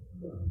world,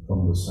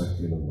 from the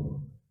secular world.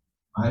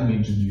 I'm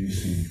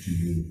introducing to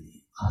you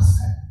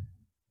Hassan.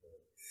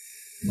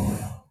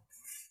 Loyal.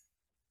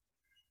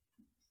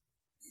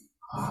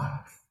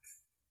 Hard.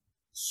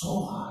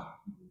 So hard.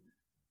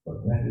 But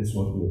that is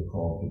what we are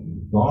called to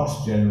do.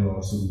 God's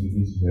generosity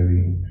is very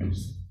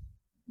inclusive.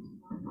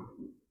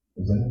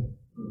 Isn't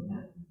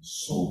it?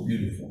 So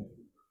beautiful.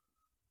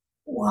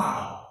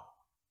 Wow.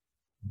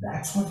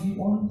 That's what he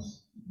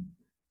wants.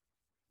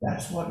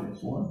 That's what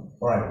it's wants.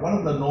 All right, one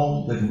of the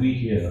norms that we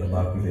hear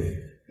about today,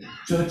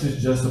 church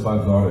is just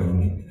about God and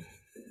me.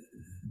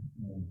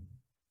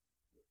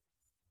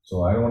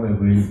 So I don't want to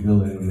really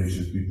build any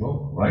relationship with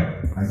people,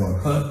 right? I got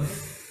hurt.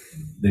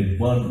 They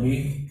burned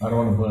me. I don't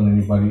want to burn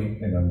anybody,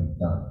 and I'm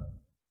done.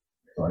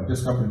 So I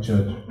just come to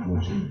church,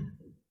 worship.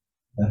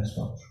 That's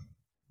not true.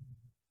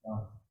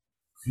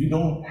 If you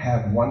don't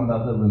have one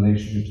another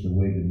relationships the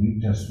way the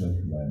New Testament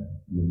command,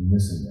 you're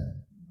missing that.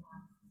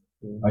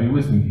 Are you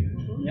with me here?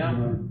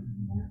 Yeah.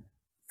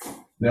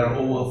 There are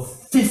over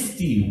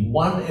 50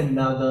 one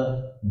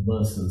another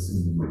verses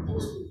in the New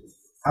Testament.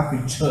 Happy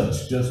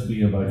church just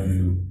be about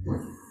you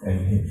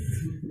and him.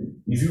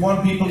 If you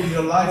want people in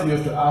your life, you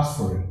have to ask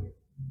for it.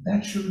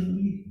 That shouldn't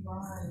be.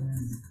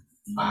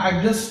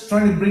 I'm just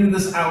trying to bring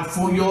this out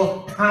for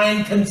your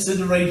kind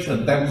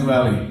consideration, Thames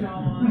Valley.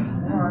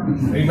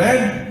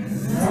 Amen?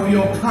 For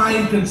your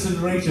kind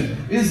consideration.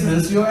 Is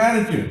this your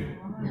attitude?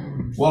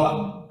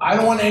 Well, I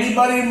don't want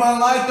anybody in my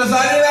life because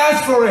I didn't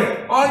ask for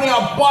it. On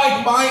your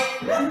bike, Mike.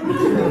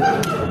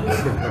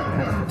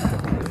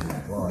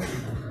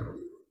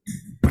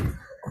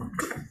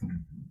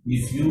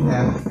 If you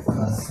have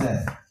a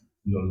set,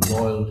 you're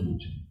loyal to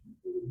each other.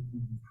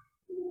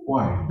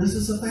 Why? This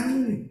is a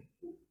family.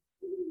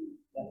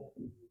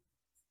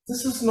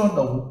 This is not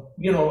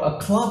a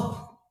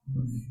club.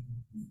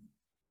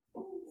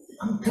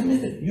 I'm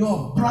committed.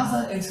 You're a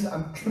brother and sister.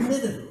 I'm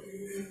committed.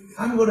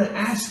 I'm going to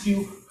ask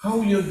you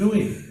how you're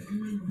doing.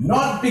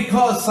 Not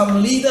because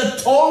some leader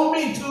told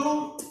me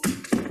to,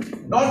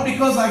 not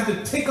because I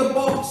could tick a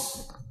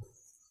box,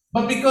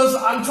 but because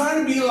I'm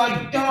trying to be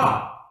like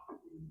God,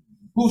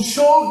 who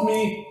showed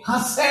me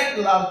Hesed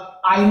love.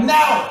 I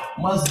now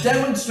must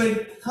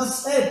demonstrate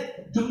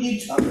Hesed to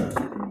each other.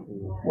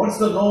 What's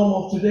the norm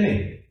of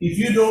today? If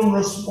you don't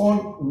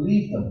respond,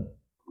 leave them.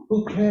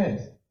 Who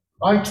cares?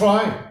 I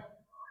tried.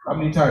 How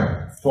many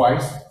times?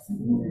 Twice.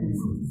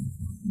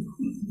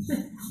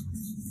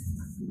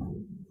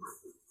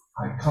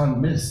 I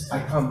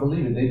can't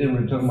believe it. They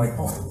didn't return my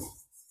call.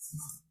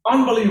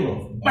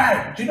 Unbelievable.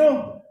 Bad. Do you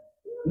know,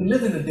 we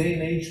live in a day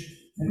and age.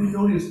 Have you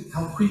noticed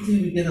how quickly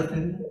we get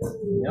offended?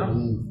 Yeah.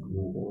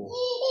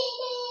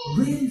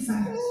 Really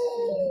fast.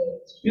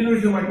 You don't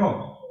return my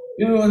call.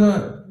 You know, and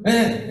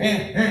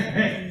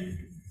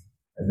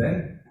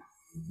then,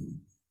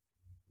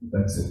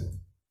 that's it.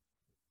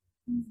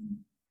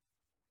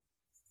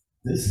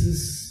 This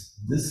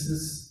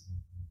is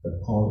the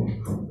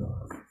calling from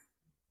God.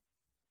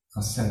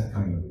 Hesed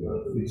kind of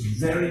work. It's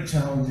very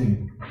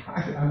challenging.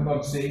 I'm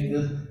not saying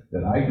this,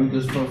 that I do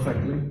this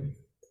perfectly.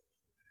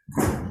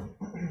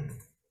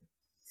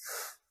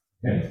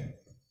 Okay?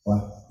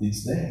 But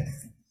it's there.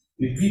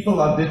 If people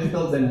are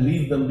difficult, then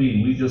leave them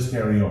be. We just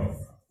carry on.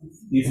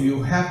 If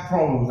you have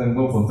problems, then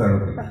go for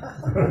therapy.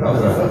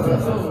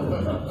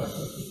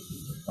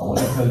 I want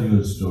to tell you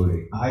a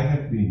story. I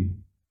have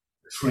been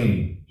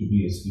trained to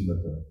be a schema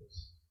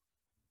therapist.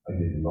 I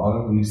did a lot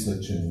of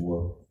research and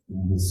work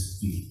in this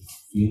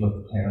field of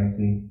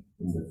parenting,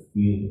 in the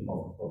field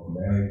of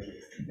marriage,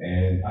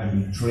 and I've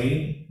been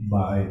trained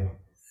by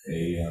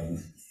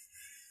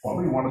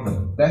probably one of the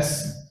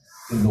best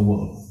in the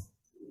world,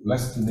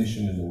 best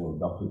clinician in the world,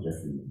 Dr.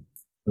 Jeffrey,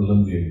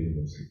 Columbia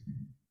University.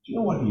 Do you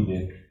know what he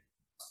did?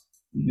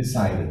 He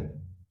decided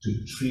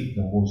to treat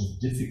the most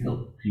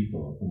difficult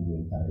people in the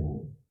entire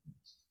world.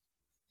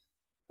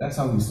 That's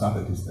how he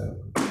started his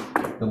therapy.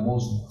 The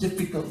most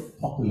difficult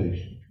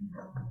population.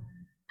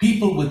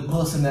 People with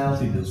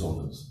personality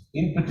disorders,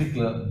 in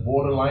particular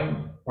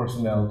borderline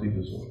personality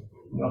disorder.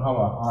 You know how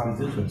hard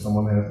it is when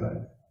someone has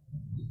that?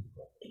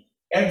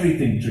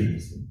 Everything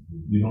triggers them.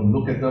 You don't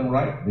look at them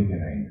right, they get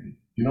angry.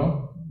 You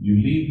know, you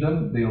leave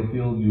them, they'll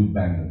feel you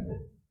abandoned them.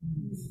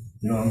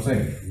 You know what I'm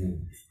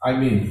saying? I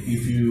mean,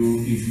 if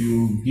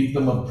you give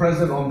them a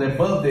present on their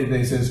birthday,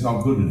 they say it's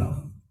not good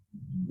enough.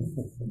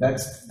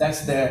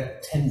 That's their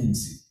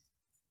tendency.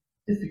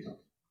 Difficult.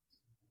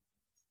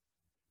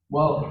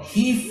 Well,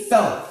 he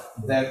felt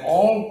that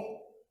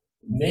all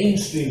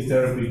mainstream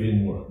therapy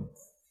didn't work.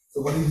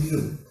 So what did he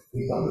do?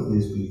 He thought of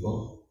these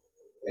people,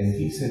 and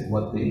he said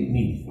what they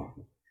need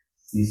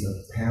is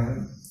a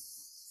parent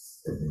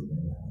that they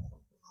never had.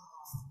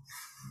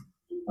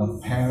 A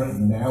parent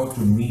now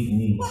to meet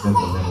needs that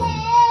they never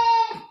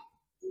had.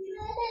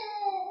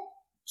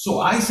 So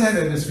I sat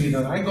at his feet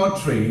and I got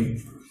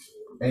trained,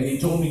 and he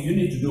told me, you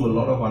need to do a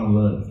lot of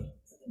unlearning.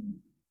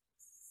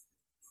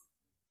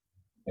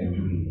 And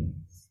you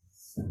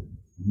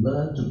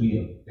learn to be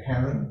a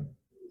parent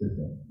to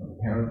them,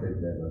 a parent that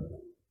never.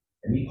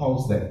 And he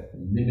calls that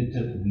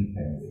limited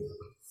reparenting.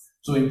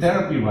 So in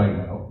therapy right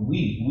now,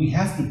 we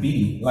have to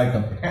be like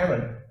a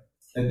parent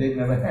that they've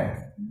never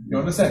had. You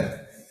understand?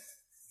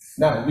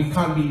 Now, we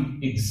can't be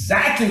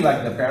exactly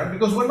like the parent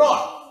because we're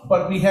not,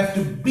 but we have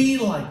to be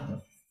like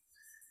them.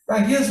 Now,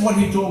 here's what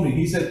he told me.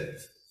 He said,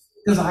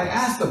 because I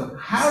asked him,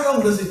 how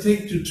long does it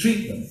take to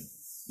treat them?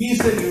 He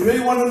said, you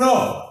really want to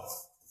know?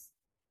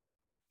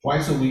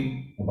 Twice a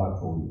week, about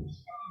 4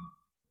 years.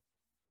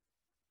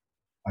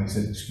 I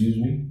said, excuse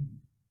me?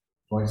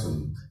 Twice a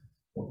week.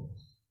 4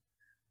 years.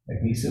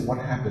 And he said, what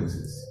happens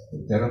is,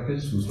 the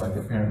therapist, who's like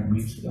a parent,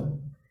 meets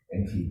them,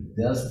 and he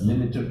does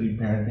limited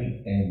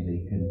reparenting, and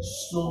they can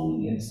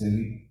slowly and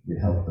steadily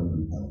help them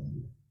be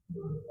healthy.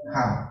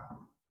 How?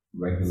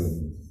 Regular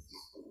meetings.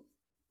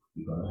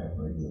 You're going to have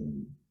regular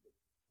meetings.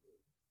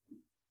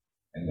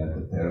 And let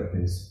the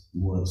therapist's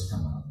words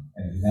come out,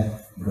 and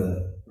let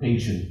the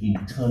patient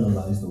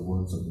internalize the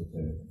words of the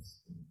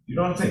therapist. You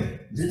know what I'm saying?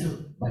 Little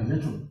by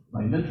little,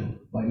 by little,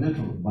 by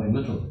little, by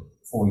little,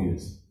 4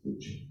 years.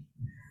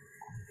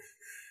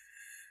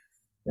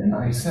 Then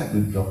I sat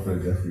with Dr.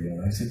 Jeffrey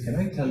and I said, can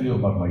I tell you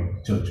about my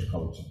church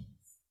culture?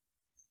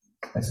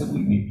 I said, we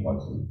meet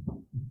twice a week.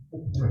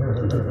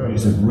 He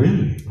said,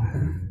 really?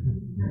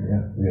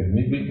 Yeah, we have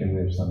midweek and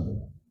we have Sunday.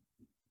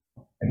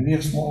 And we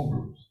have small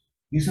groups.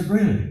 He said,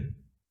 really?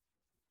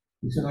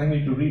 He said, I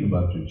need to read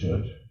about your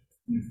church.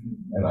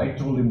 And I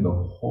told him the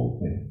whole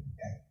thing.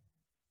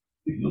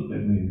 He looked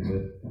at me and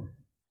said,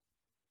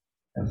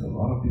 has a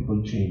lot of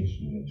people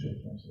changed in your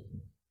church? I said,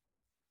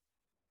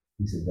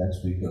 he said, that's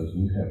because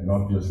you have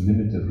not just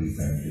limited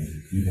reparenting,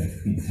 you have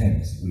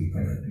intense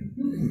reparenting.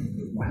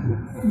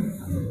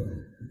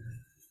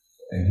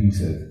 And he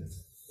said,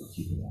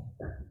 keep it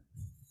up.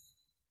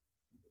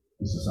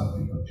 This is how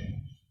people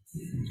change.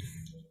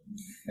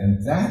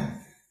 And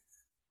that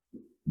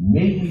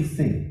made me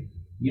think,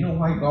 you know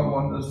why God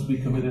wants us to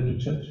be committed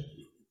to church?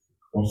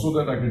 Or so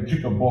that I can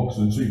tick a box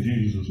and say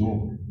Jesus is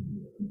Lord.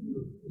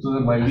 so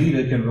that my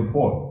leader can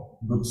report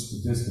good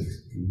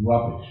statistics.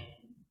 Rubbish.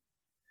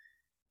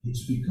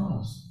 It's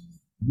because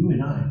you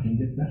and I can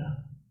get better.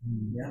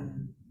 Yeah.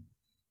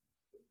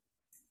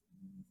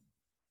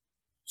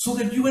 So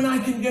that you and I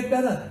can get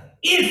better.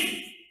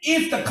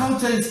 If the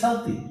culture is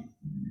healthy,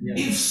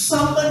 if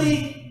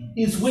somebody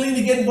is willing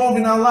to get involved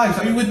in our lives,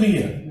 are you with me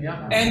here?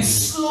 Yeah. And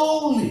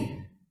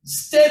slowly,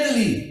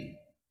 steadily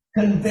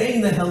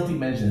conveying the healthy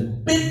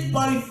measure, bit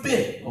by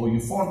bit. Oh, you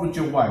fought with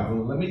your wife.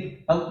 Well, let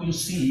me help you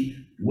see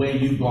where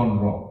you've gone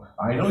wrong.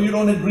 I know you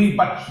don't agree,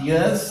 but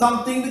here's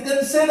something to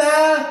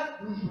consider.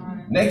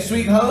 Next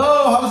week,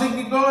 hello, how's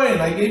it going?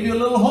 I gave you a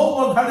little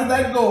homework. How did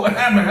that go?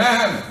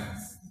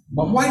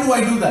 But why do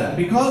I do that?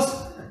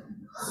 Because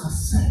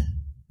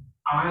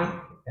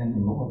I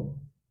am loyal.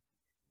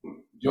 Do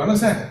you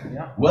understand?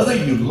 Yeah. Whether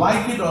you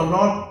like it or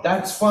not,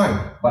 that's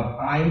fine. But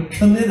I'm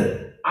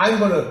committed. I'm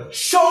going to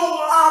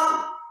show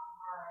up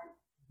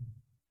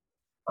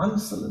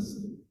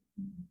unsolicited.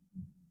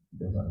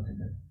 Because I'm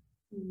committed.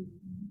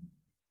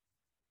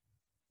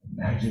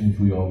 Imagine if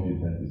we all did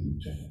that with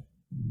each other.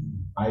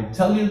 I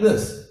tell you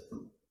this,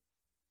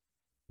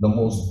 the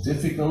most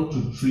difficult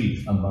to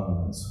treat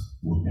among us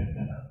will get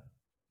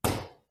better.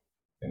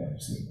 And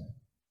I've seen that.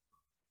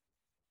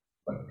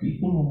 But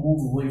people who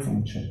move away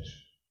from church,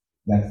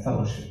 that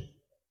fellowship,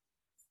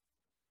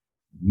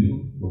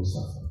 you will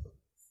suffer.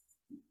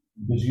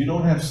 Because you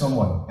don't have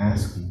someone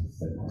asking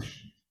that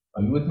question.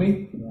 Are you with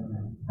me?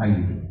 How you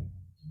doing?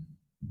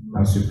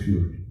 How's your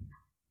purity?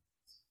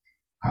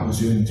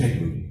 How's your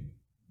integrity?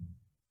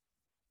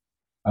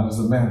 How's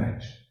the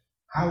marriage?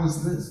 How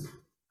is this?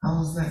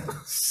 How is that?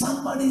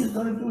 Somebody is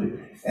going to do it.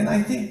 And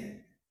I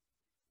think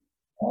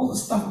all the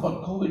stuff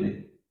about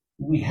COVID,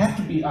 we have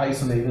to be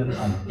isolated.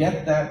 I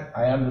get that.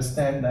 I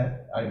understand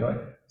that.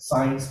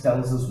 Science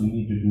tells us we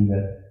need to do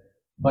that.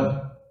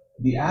 But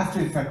the after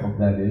effect of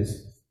that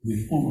is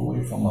we pull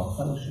away from our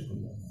fellowship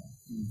with them.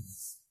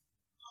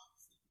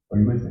 Are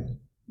you with me?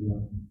 Yeah.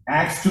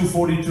 Acts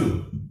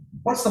 2:42.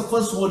 What's the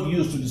first word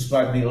used to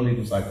describe the early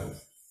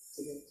disciples?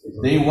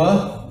 They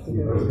were?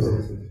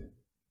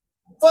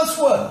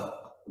 First word.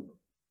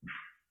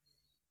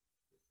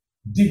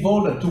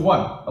 Devoted to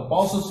what?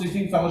 Apostles,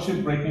 teaching,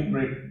 fellowship, breaking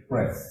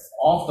bread.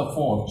 Of the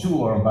four,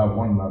 two are about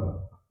one another.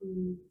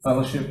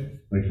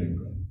 Fellowship, breaking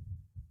bread.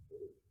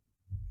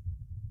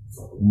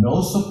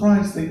 No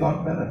surprise they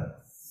got better.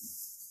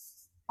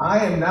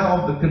 I am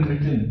now of the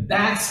conviction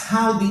that's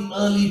how the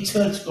early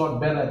church got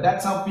better.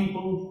 That's how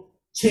people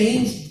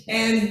changed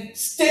and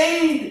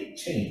stayed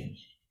changed.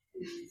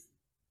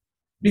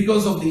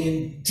 Because of the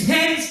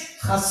intense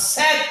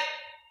chesed,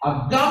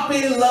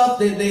 agape love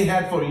that they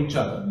had for each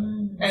other.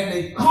 And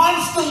they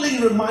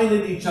constantly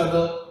reminded each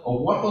other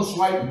of what was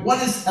right,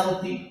 what is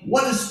healthy,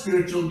 what is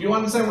spiritual. Do you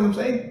understand what I'm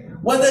saying?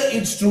 Whether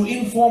it's through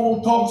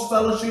informal talks,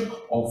 fellowship,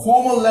 or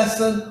formal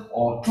lesson,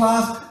 or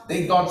class,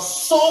 they got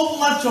so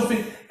much of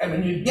it. And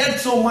when you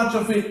get so much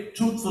of it,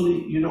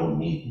 truthfully, you don't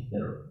need the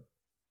therapy.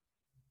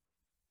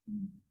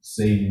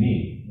 Save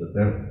me, the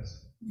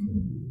therapist.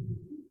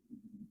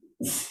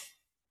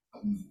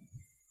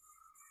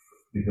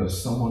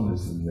 Because someone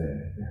is in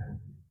there to help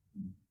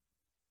you.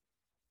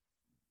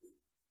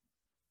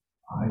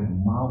 I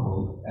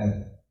marveled at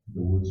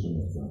the wisdom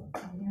of God.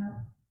 Yeah.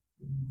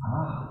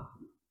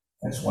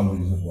 That's one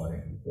reason why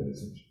there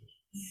is a church.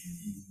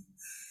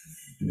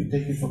 Do we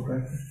take it for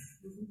granted?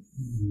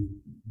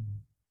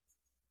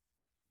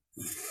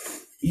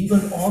 Even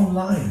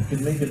online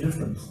can make a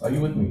difference. Are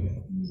you with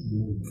me?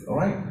 All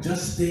right?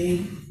 Just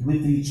stay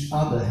with each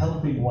other,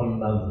 helping one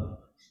another.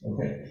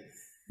 Okay?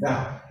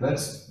 Now,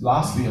 let's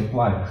lastly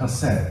apply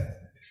chesed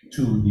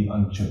to the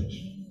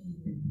unchurched.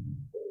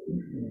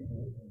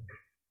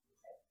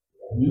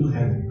 You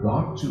have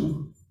got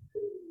to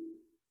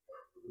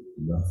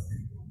love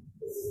people.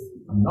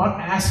 I'm not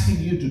asking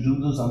you to do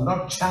this. I'm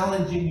not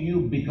challenging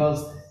you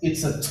because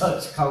it's a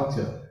church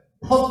culture.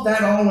 Put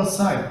that all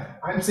aside.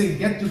 I'm saying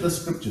get to the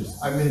scriptures.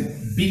 I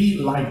mean, be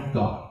like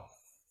God.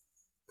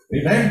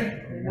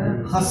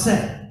 Amen?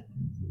 Chesed.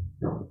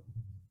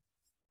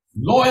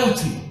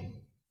 Loyalty.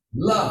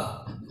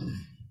 Love.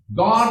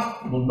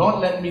 God will not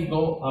let me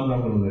go. I'm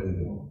not going to let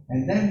him go.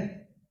 And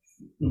then,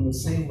 in the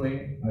same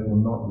way, I will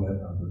not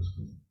let others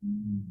go.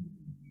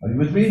 Are you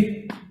with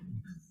me?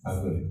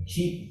 I'm going to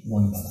keep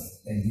one another.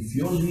 And if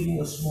you're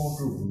leading a small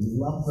group,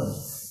 love them.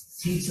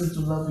 Teach them to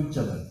love each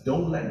other.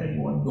 Don't let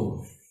anyone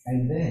go.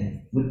 And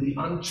then, with the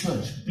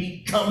unchurched,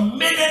 be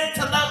committed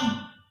to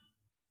them.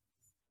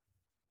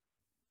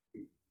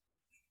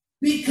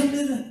 Be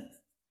committed.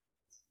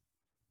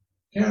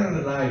 Karen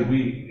and I,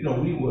 we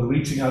were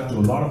reaching out to a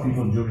lot of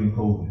people during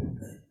COVID.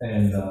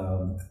 And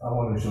I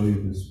want to show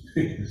you this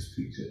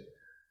picture.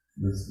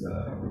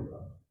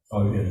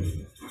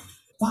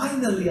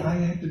 Finally, I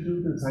had to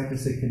do this. I had to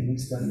say, can we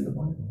study the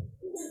Bible?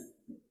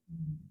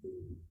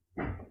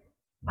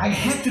 I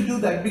had to do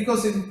that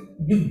because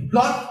you've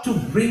got to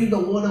bring the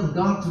Word of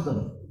God to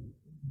them.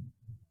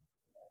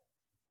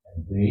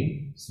 And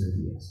they said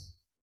yes.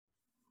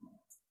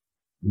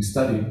 We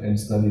studied and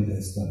studied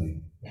and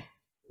studied.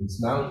 It's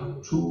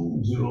now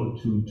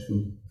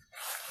 2022.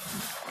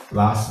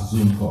 Last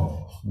Zoom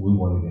call. We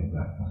want to get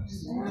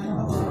baptized.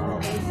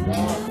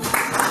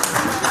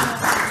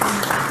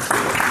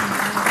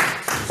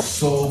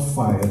 So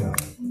fired up.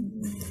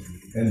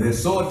 And they're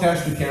so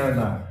attached to Karen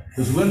and I.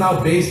 Because we're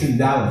now based in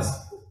Dallas.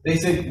 They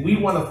said, we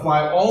want to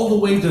fly all the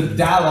way to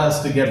Dallas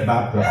to get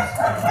baptized.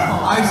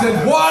 I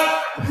said, what?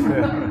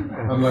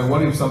 I'm like,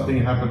 what if something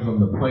happens on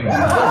the plane?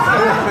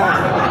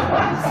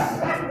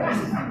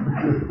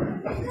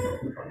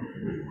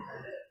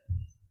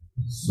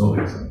 So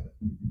excited.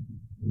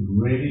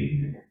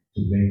 Ready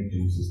to make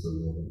Jesus the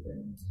Lord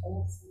again.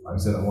 I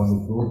said, I want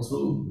to go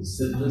through the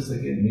syllabus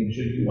again. Make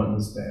sure you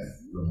understand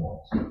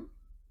remorse.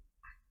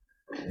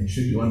 Make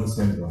sure you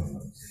understand God.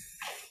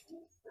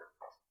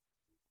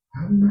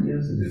 How many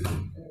years is it?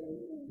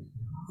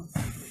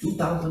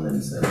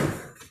 2007.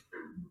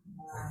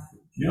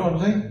 You know what I'm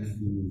saying?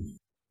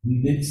 We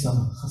did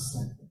some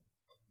chesed.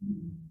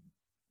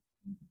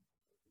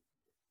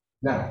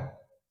 Now,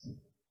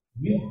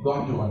 you've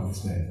got to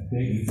understand,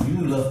 okay? If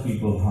you love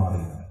people hard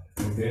enough,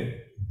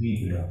 okay,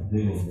 deep enough,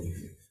 they will make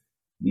it.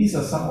 These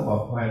are some of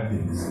our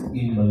plantings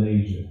in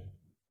Malaysia.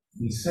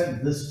 We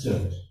said this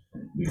church,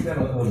 we've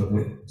never heard of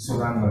it.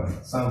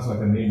 Serangan sounds like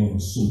a name of a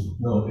soup.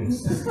 No,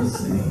 it's the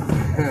city.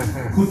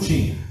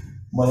 Kuching,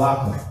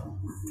 Malacca.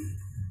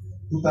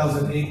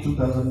 2008,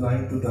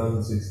 2009,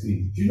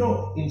 2016. Do you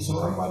know in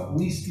Serangan,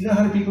 you know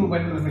how many people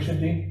went to the mission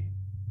team?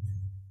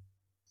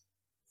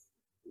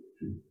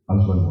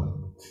 Husband one.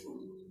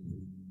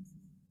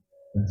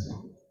 That's it.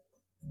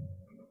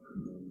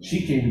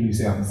 She came to me and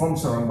said, I'm from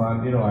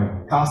Serangan, you know,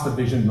 I cast a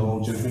vision to the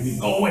whole church. Maybe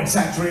go and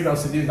saturate our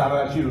cities.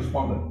 She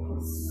responded.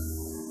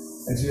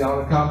 And she said, I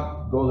want to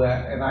come, go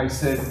there. And I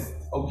said,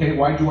 okay,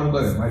 why do you want to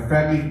go there? My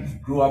family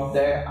grew up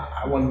there.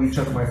 I want to reach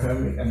out to my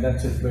family. And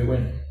that's it. They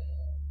went.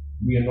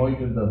 We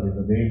anointed them in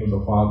the name of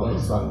the Father,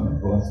 Son,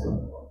 and blessed them.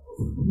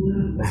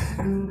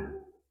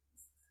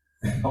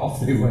 And off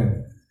they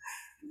went.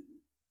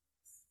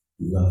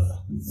 Love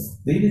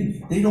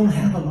people. They don't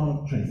have a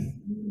lot of training.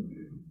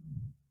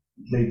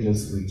 They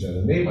just reach out to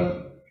a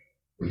neighbor,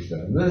 reach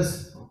out to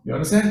this. You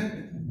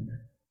understand?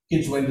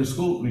 Kids went to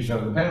school, reached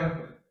out to the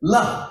parent.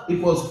 Love. It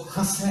was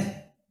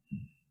chesed.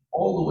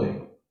 All the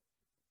way.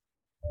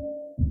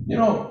 You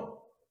know,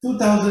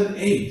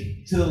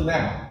 2008 till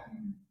now.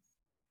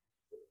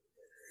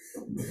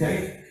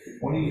 Okay?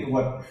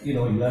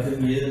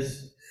 11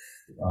 years.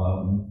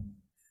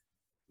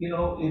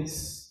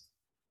 It's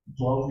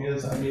 12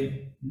 years. I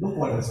mean, look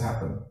what has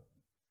happened.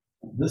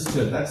 This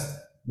church, that's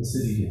the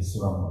city here,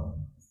 Serangan.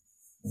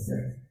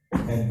 Okay?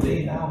 And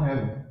they now have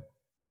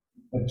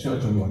a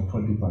church of like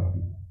 25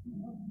 people.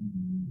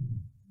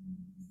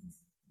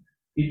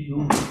 It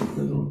grew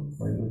little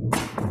by little by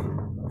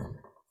little.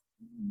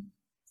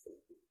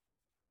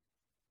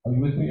 Are you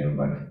with me,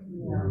 everybody?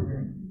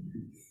 Yeah.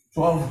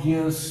 12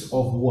 years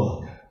of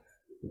work.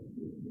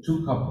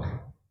 2 couples.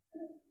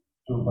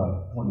 To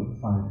about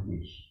 25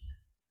 each.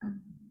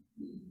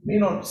 May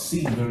not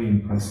seem very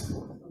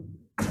impressive.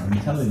 I'm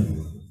telling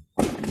you,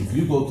 if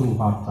you go through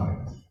hard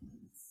times,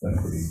 that's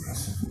pretty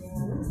impressive.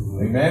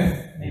 Amen?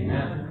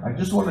 Amen. I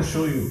just want to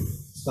show you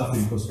stuff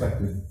in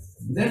perspective.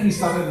 Then we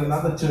started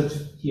another church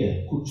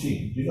here,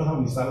 Kuching. Do you know how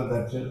we started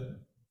that church?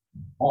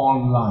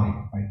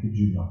 Online. I kid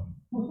you not.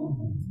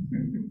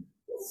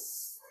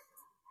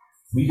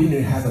 We didn't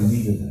even have a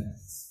leader there.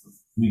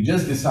 We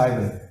just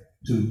decided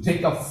to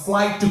take a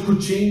flight to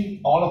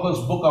Kuching. All of us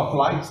book our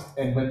flights,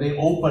 and when they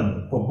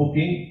open for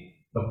booking,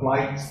 the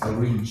flights are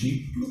really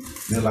cheap.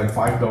 They're like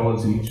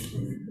 $5 each.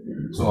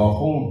 So our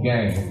whole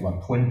gang of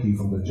about 20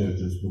 from the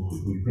churches booked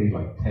it. We paid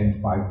like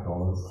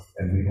 $5,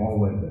 and we all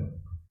went there.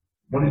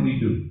 What did we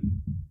do?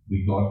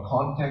 We got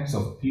contacts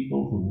of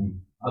people who knew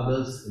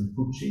others in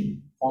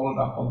Kuching, followed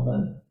up on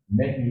them,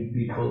 met new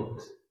people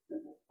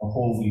a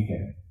whole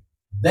weekend.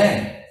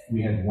 Then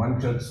we had one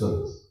church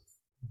service.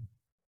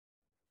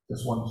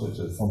 Just one church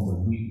service from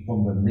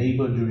the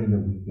neighbor during the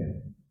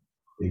weekend.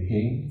 They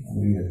came,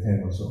 and we had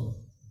 10 or so.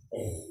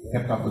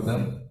 Kept up with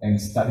them and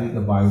studied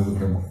the Bible with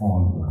them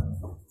online.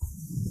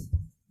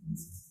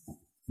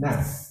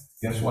 Now,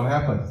 guess what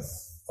happened?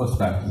 First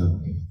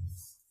baptism.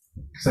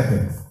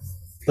 Second.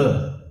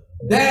 Third.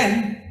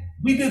 Then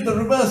we did the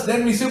reverse.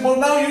 Then we said, well,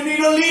 now you need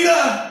a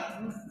leader.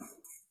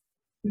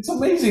 It's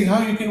amazing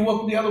how you can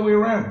work the other way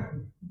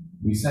around.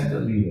 We sent a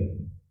leader.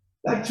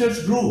 That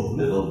church grew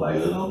little by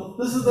little.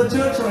 This is the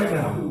church right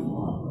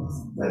now.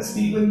 That's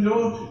Stephen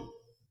George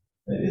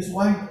and his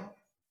wife.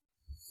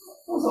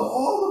 Those are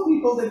all the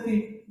people that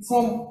came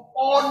from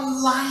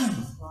online.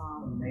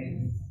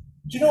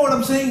 Do you know what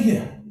I'm saying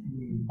here?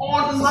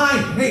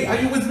 Online. Hey,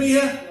 are you with me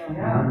here?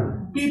 Yeah.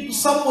 People,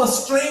 some were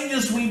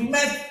strangers we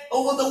met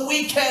over the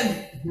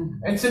weekend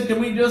and said, can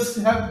we just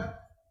have,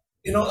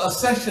 a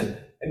session?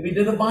 And we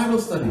did a Bible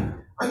study.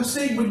 I'm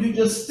saying, when you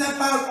just step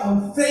out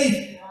on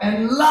faith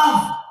and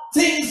love,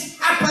 things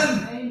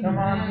happen.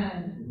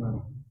 Amen.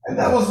 And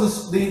that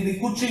was the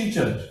Kuching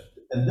church.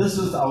 And this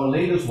is our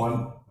latest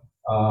one,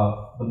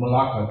 the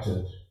Malacca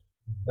church.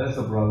 That's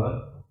the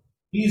brother.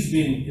 He's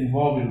been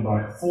involved in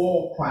about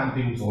 4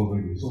 plantings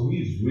already, so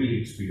he's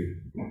really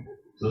experienced.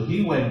 So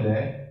he went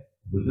there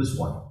with this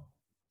one,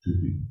 2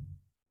 people.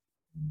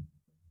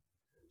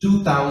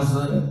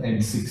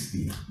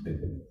 2016.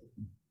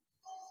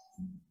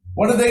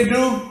 What do they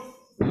do?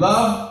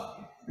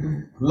 Love,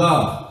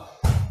 love,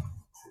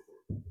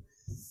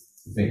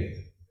 faith.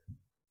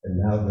 And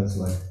now that's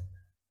like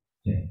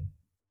 10.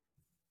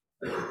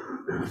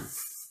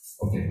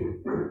 Okay.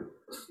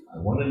 I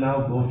want to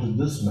now go to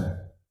this man.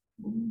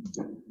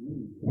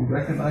 You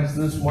recognize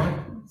this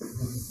one?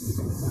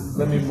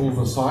 Let me move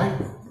aside.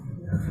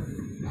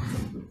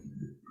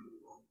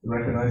 You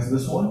recognize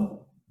this one?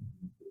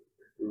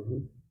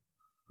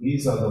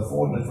 These are the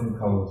 4 different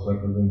colors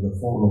representing the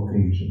 4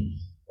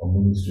 locations of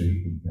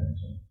ministry in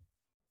Tanzania.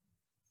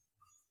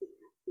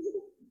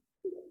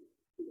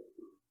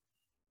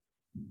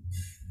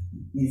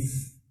 If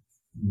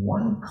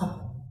one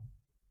couple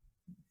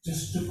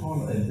just took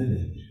on a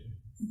village,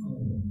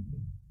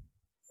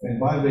 and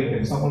by the way,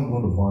 can someone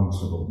go to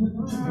Barnstable?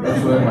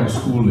 That's where my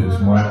school is,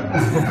 my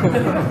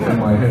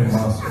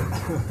headmaster.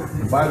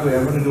 By the way,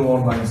 I'm going to do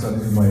online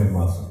studies with my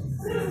headmaster.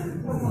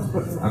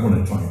 I'm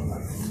going to try it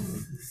like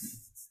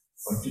this.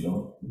 But you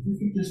know, if we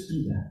can just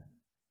do that,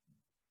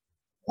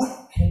 what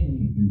can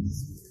we do?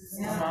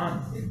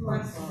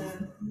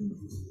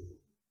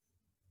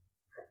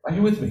 Are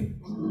you with me?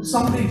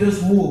 Somebody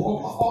just move.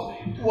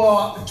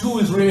 Well, 2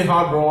 is really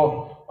hard,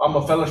 bro. I'm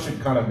a fellowship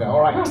kind of guy.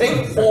 All right,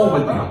 take 4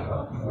 with you.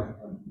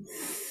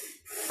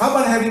 How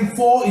about having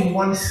 4 in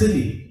one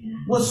city?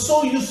 We're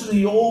so used to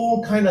the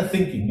old kind of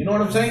thinking. You know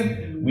what I'm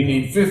saying? We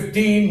need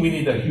 15. We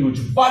need a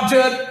huge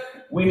budget.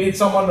 We need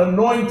someone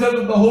anointed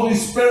with the Holy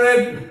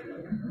Spirit.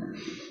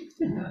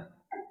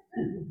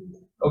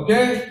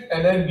 Okay?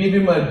 And then give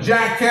him a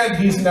jacket.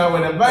 He's now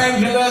an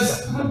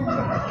evangelist.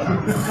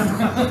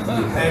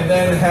 And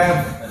then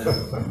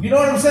have, you know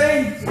what I'm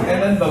saying?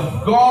 And then the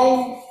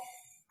gong.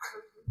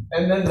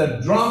 And then the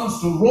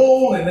drums to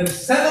roll. And then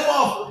send them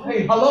off.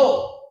 Hey,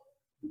 hello.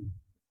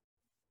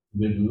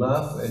 With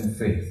love and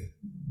faith.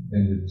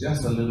 And with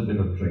just a little bit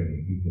of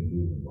training, you can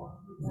do the lot.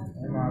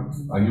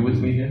 Are you with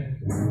me here?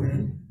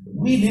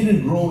 We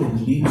didn't grow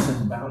in leaps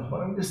and bounds,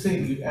 but I'm just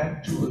saying, you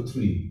add 2 or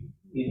 3.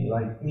 In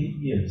like 8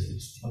 years,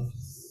 it's 20.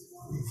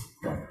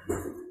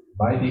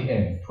 By the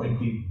end,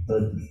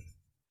 2030,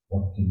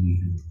 what can we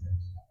do?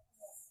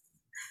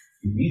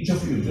 If each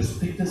of you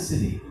just pick a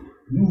city,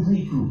 you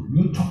regroup,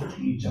 you talk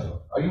to each other.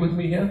 Are you with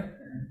me here?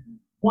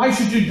 Why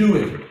should you do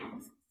it?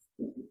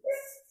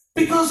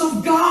 Because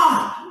of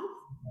God.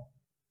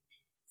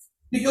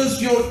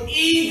 Because you're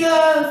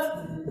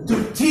eager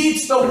to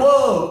teach the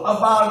world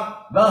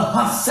about the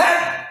Hesed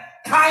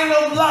kind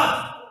of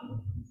love.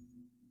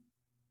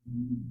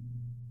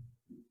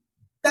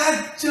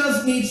 That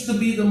just needs to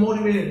be the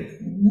motivator,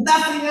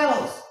 nothing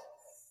else.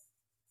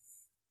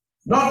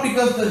 Not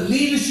because the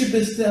leadership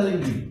is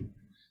telling you,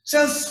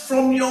 just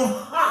from your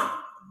heart.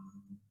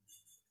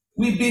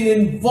 We've been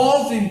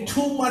involved in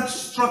too much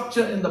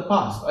structure in the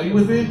past. Are you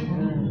with me?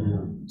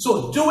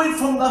 So do it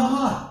from the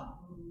heart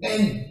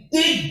and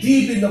dig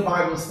deep in the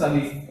Bible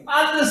study,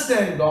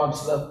 understand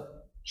God's love,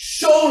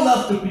 show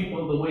love to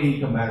people the way He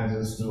commands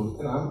us to.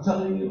 And I'm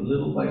telling you,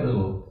 little by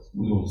little,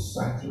 we will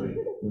saturate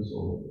this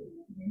over.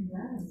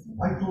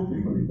 I told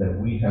people that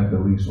we have the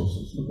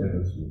resources. Look at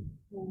us.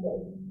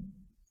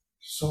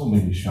 So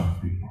many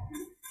sharp people.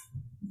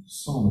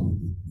 So many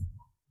good people.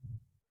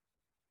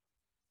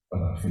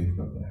 But our faith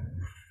got there.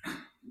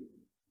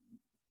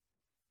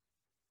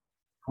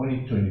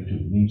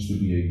 2022 needs to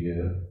be a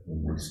year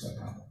when we step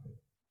out of it.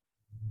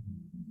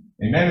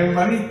 Amen,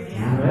 everybody?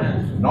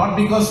 Amen. Not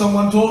because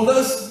someone told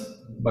us,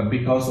 but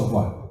because of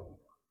what?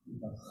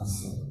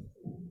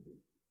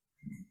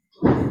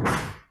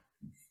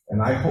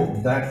 And I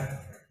hope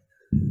that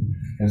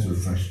has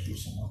refreshed you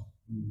somehow.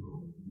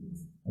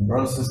 And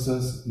brothers and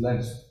sisters,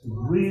 let's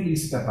really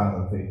step out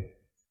of it,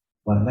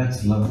 but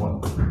let's love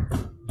one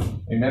another.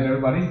 Amen,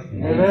 everybody?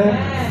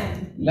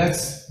 Amen.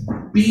 Let's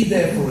be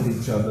there for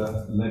each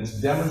other.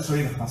 Let's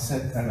demonstrate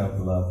Hesed kind of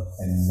love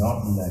and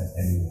not let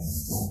anyone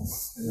go.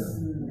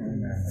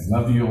 I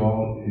love you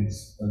all.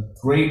 It's a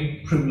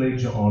great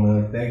privilege and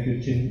honor. Thank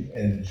you, Chin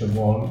and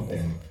Siobhan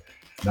and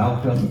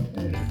Malcolm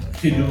and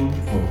Kiddu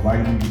for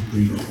inviting me to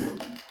preach.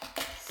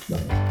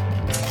 Love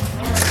you.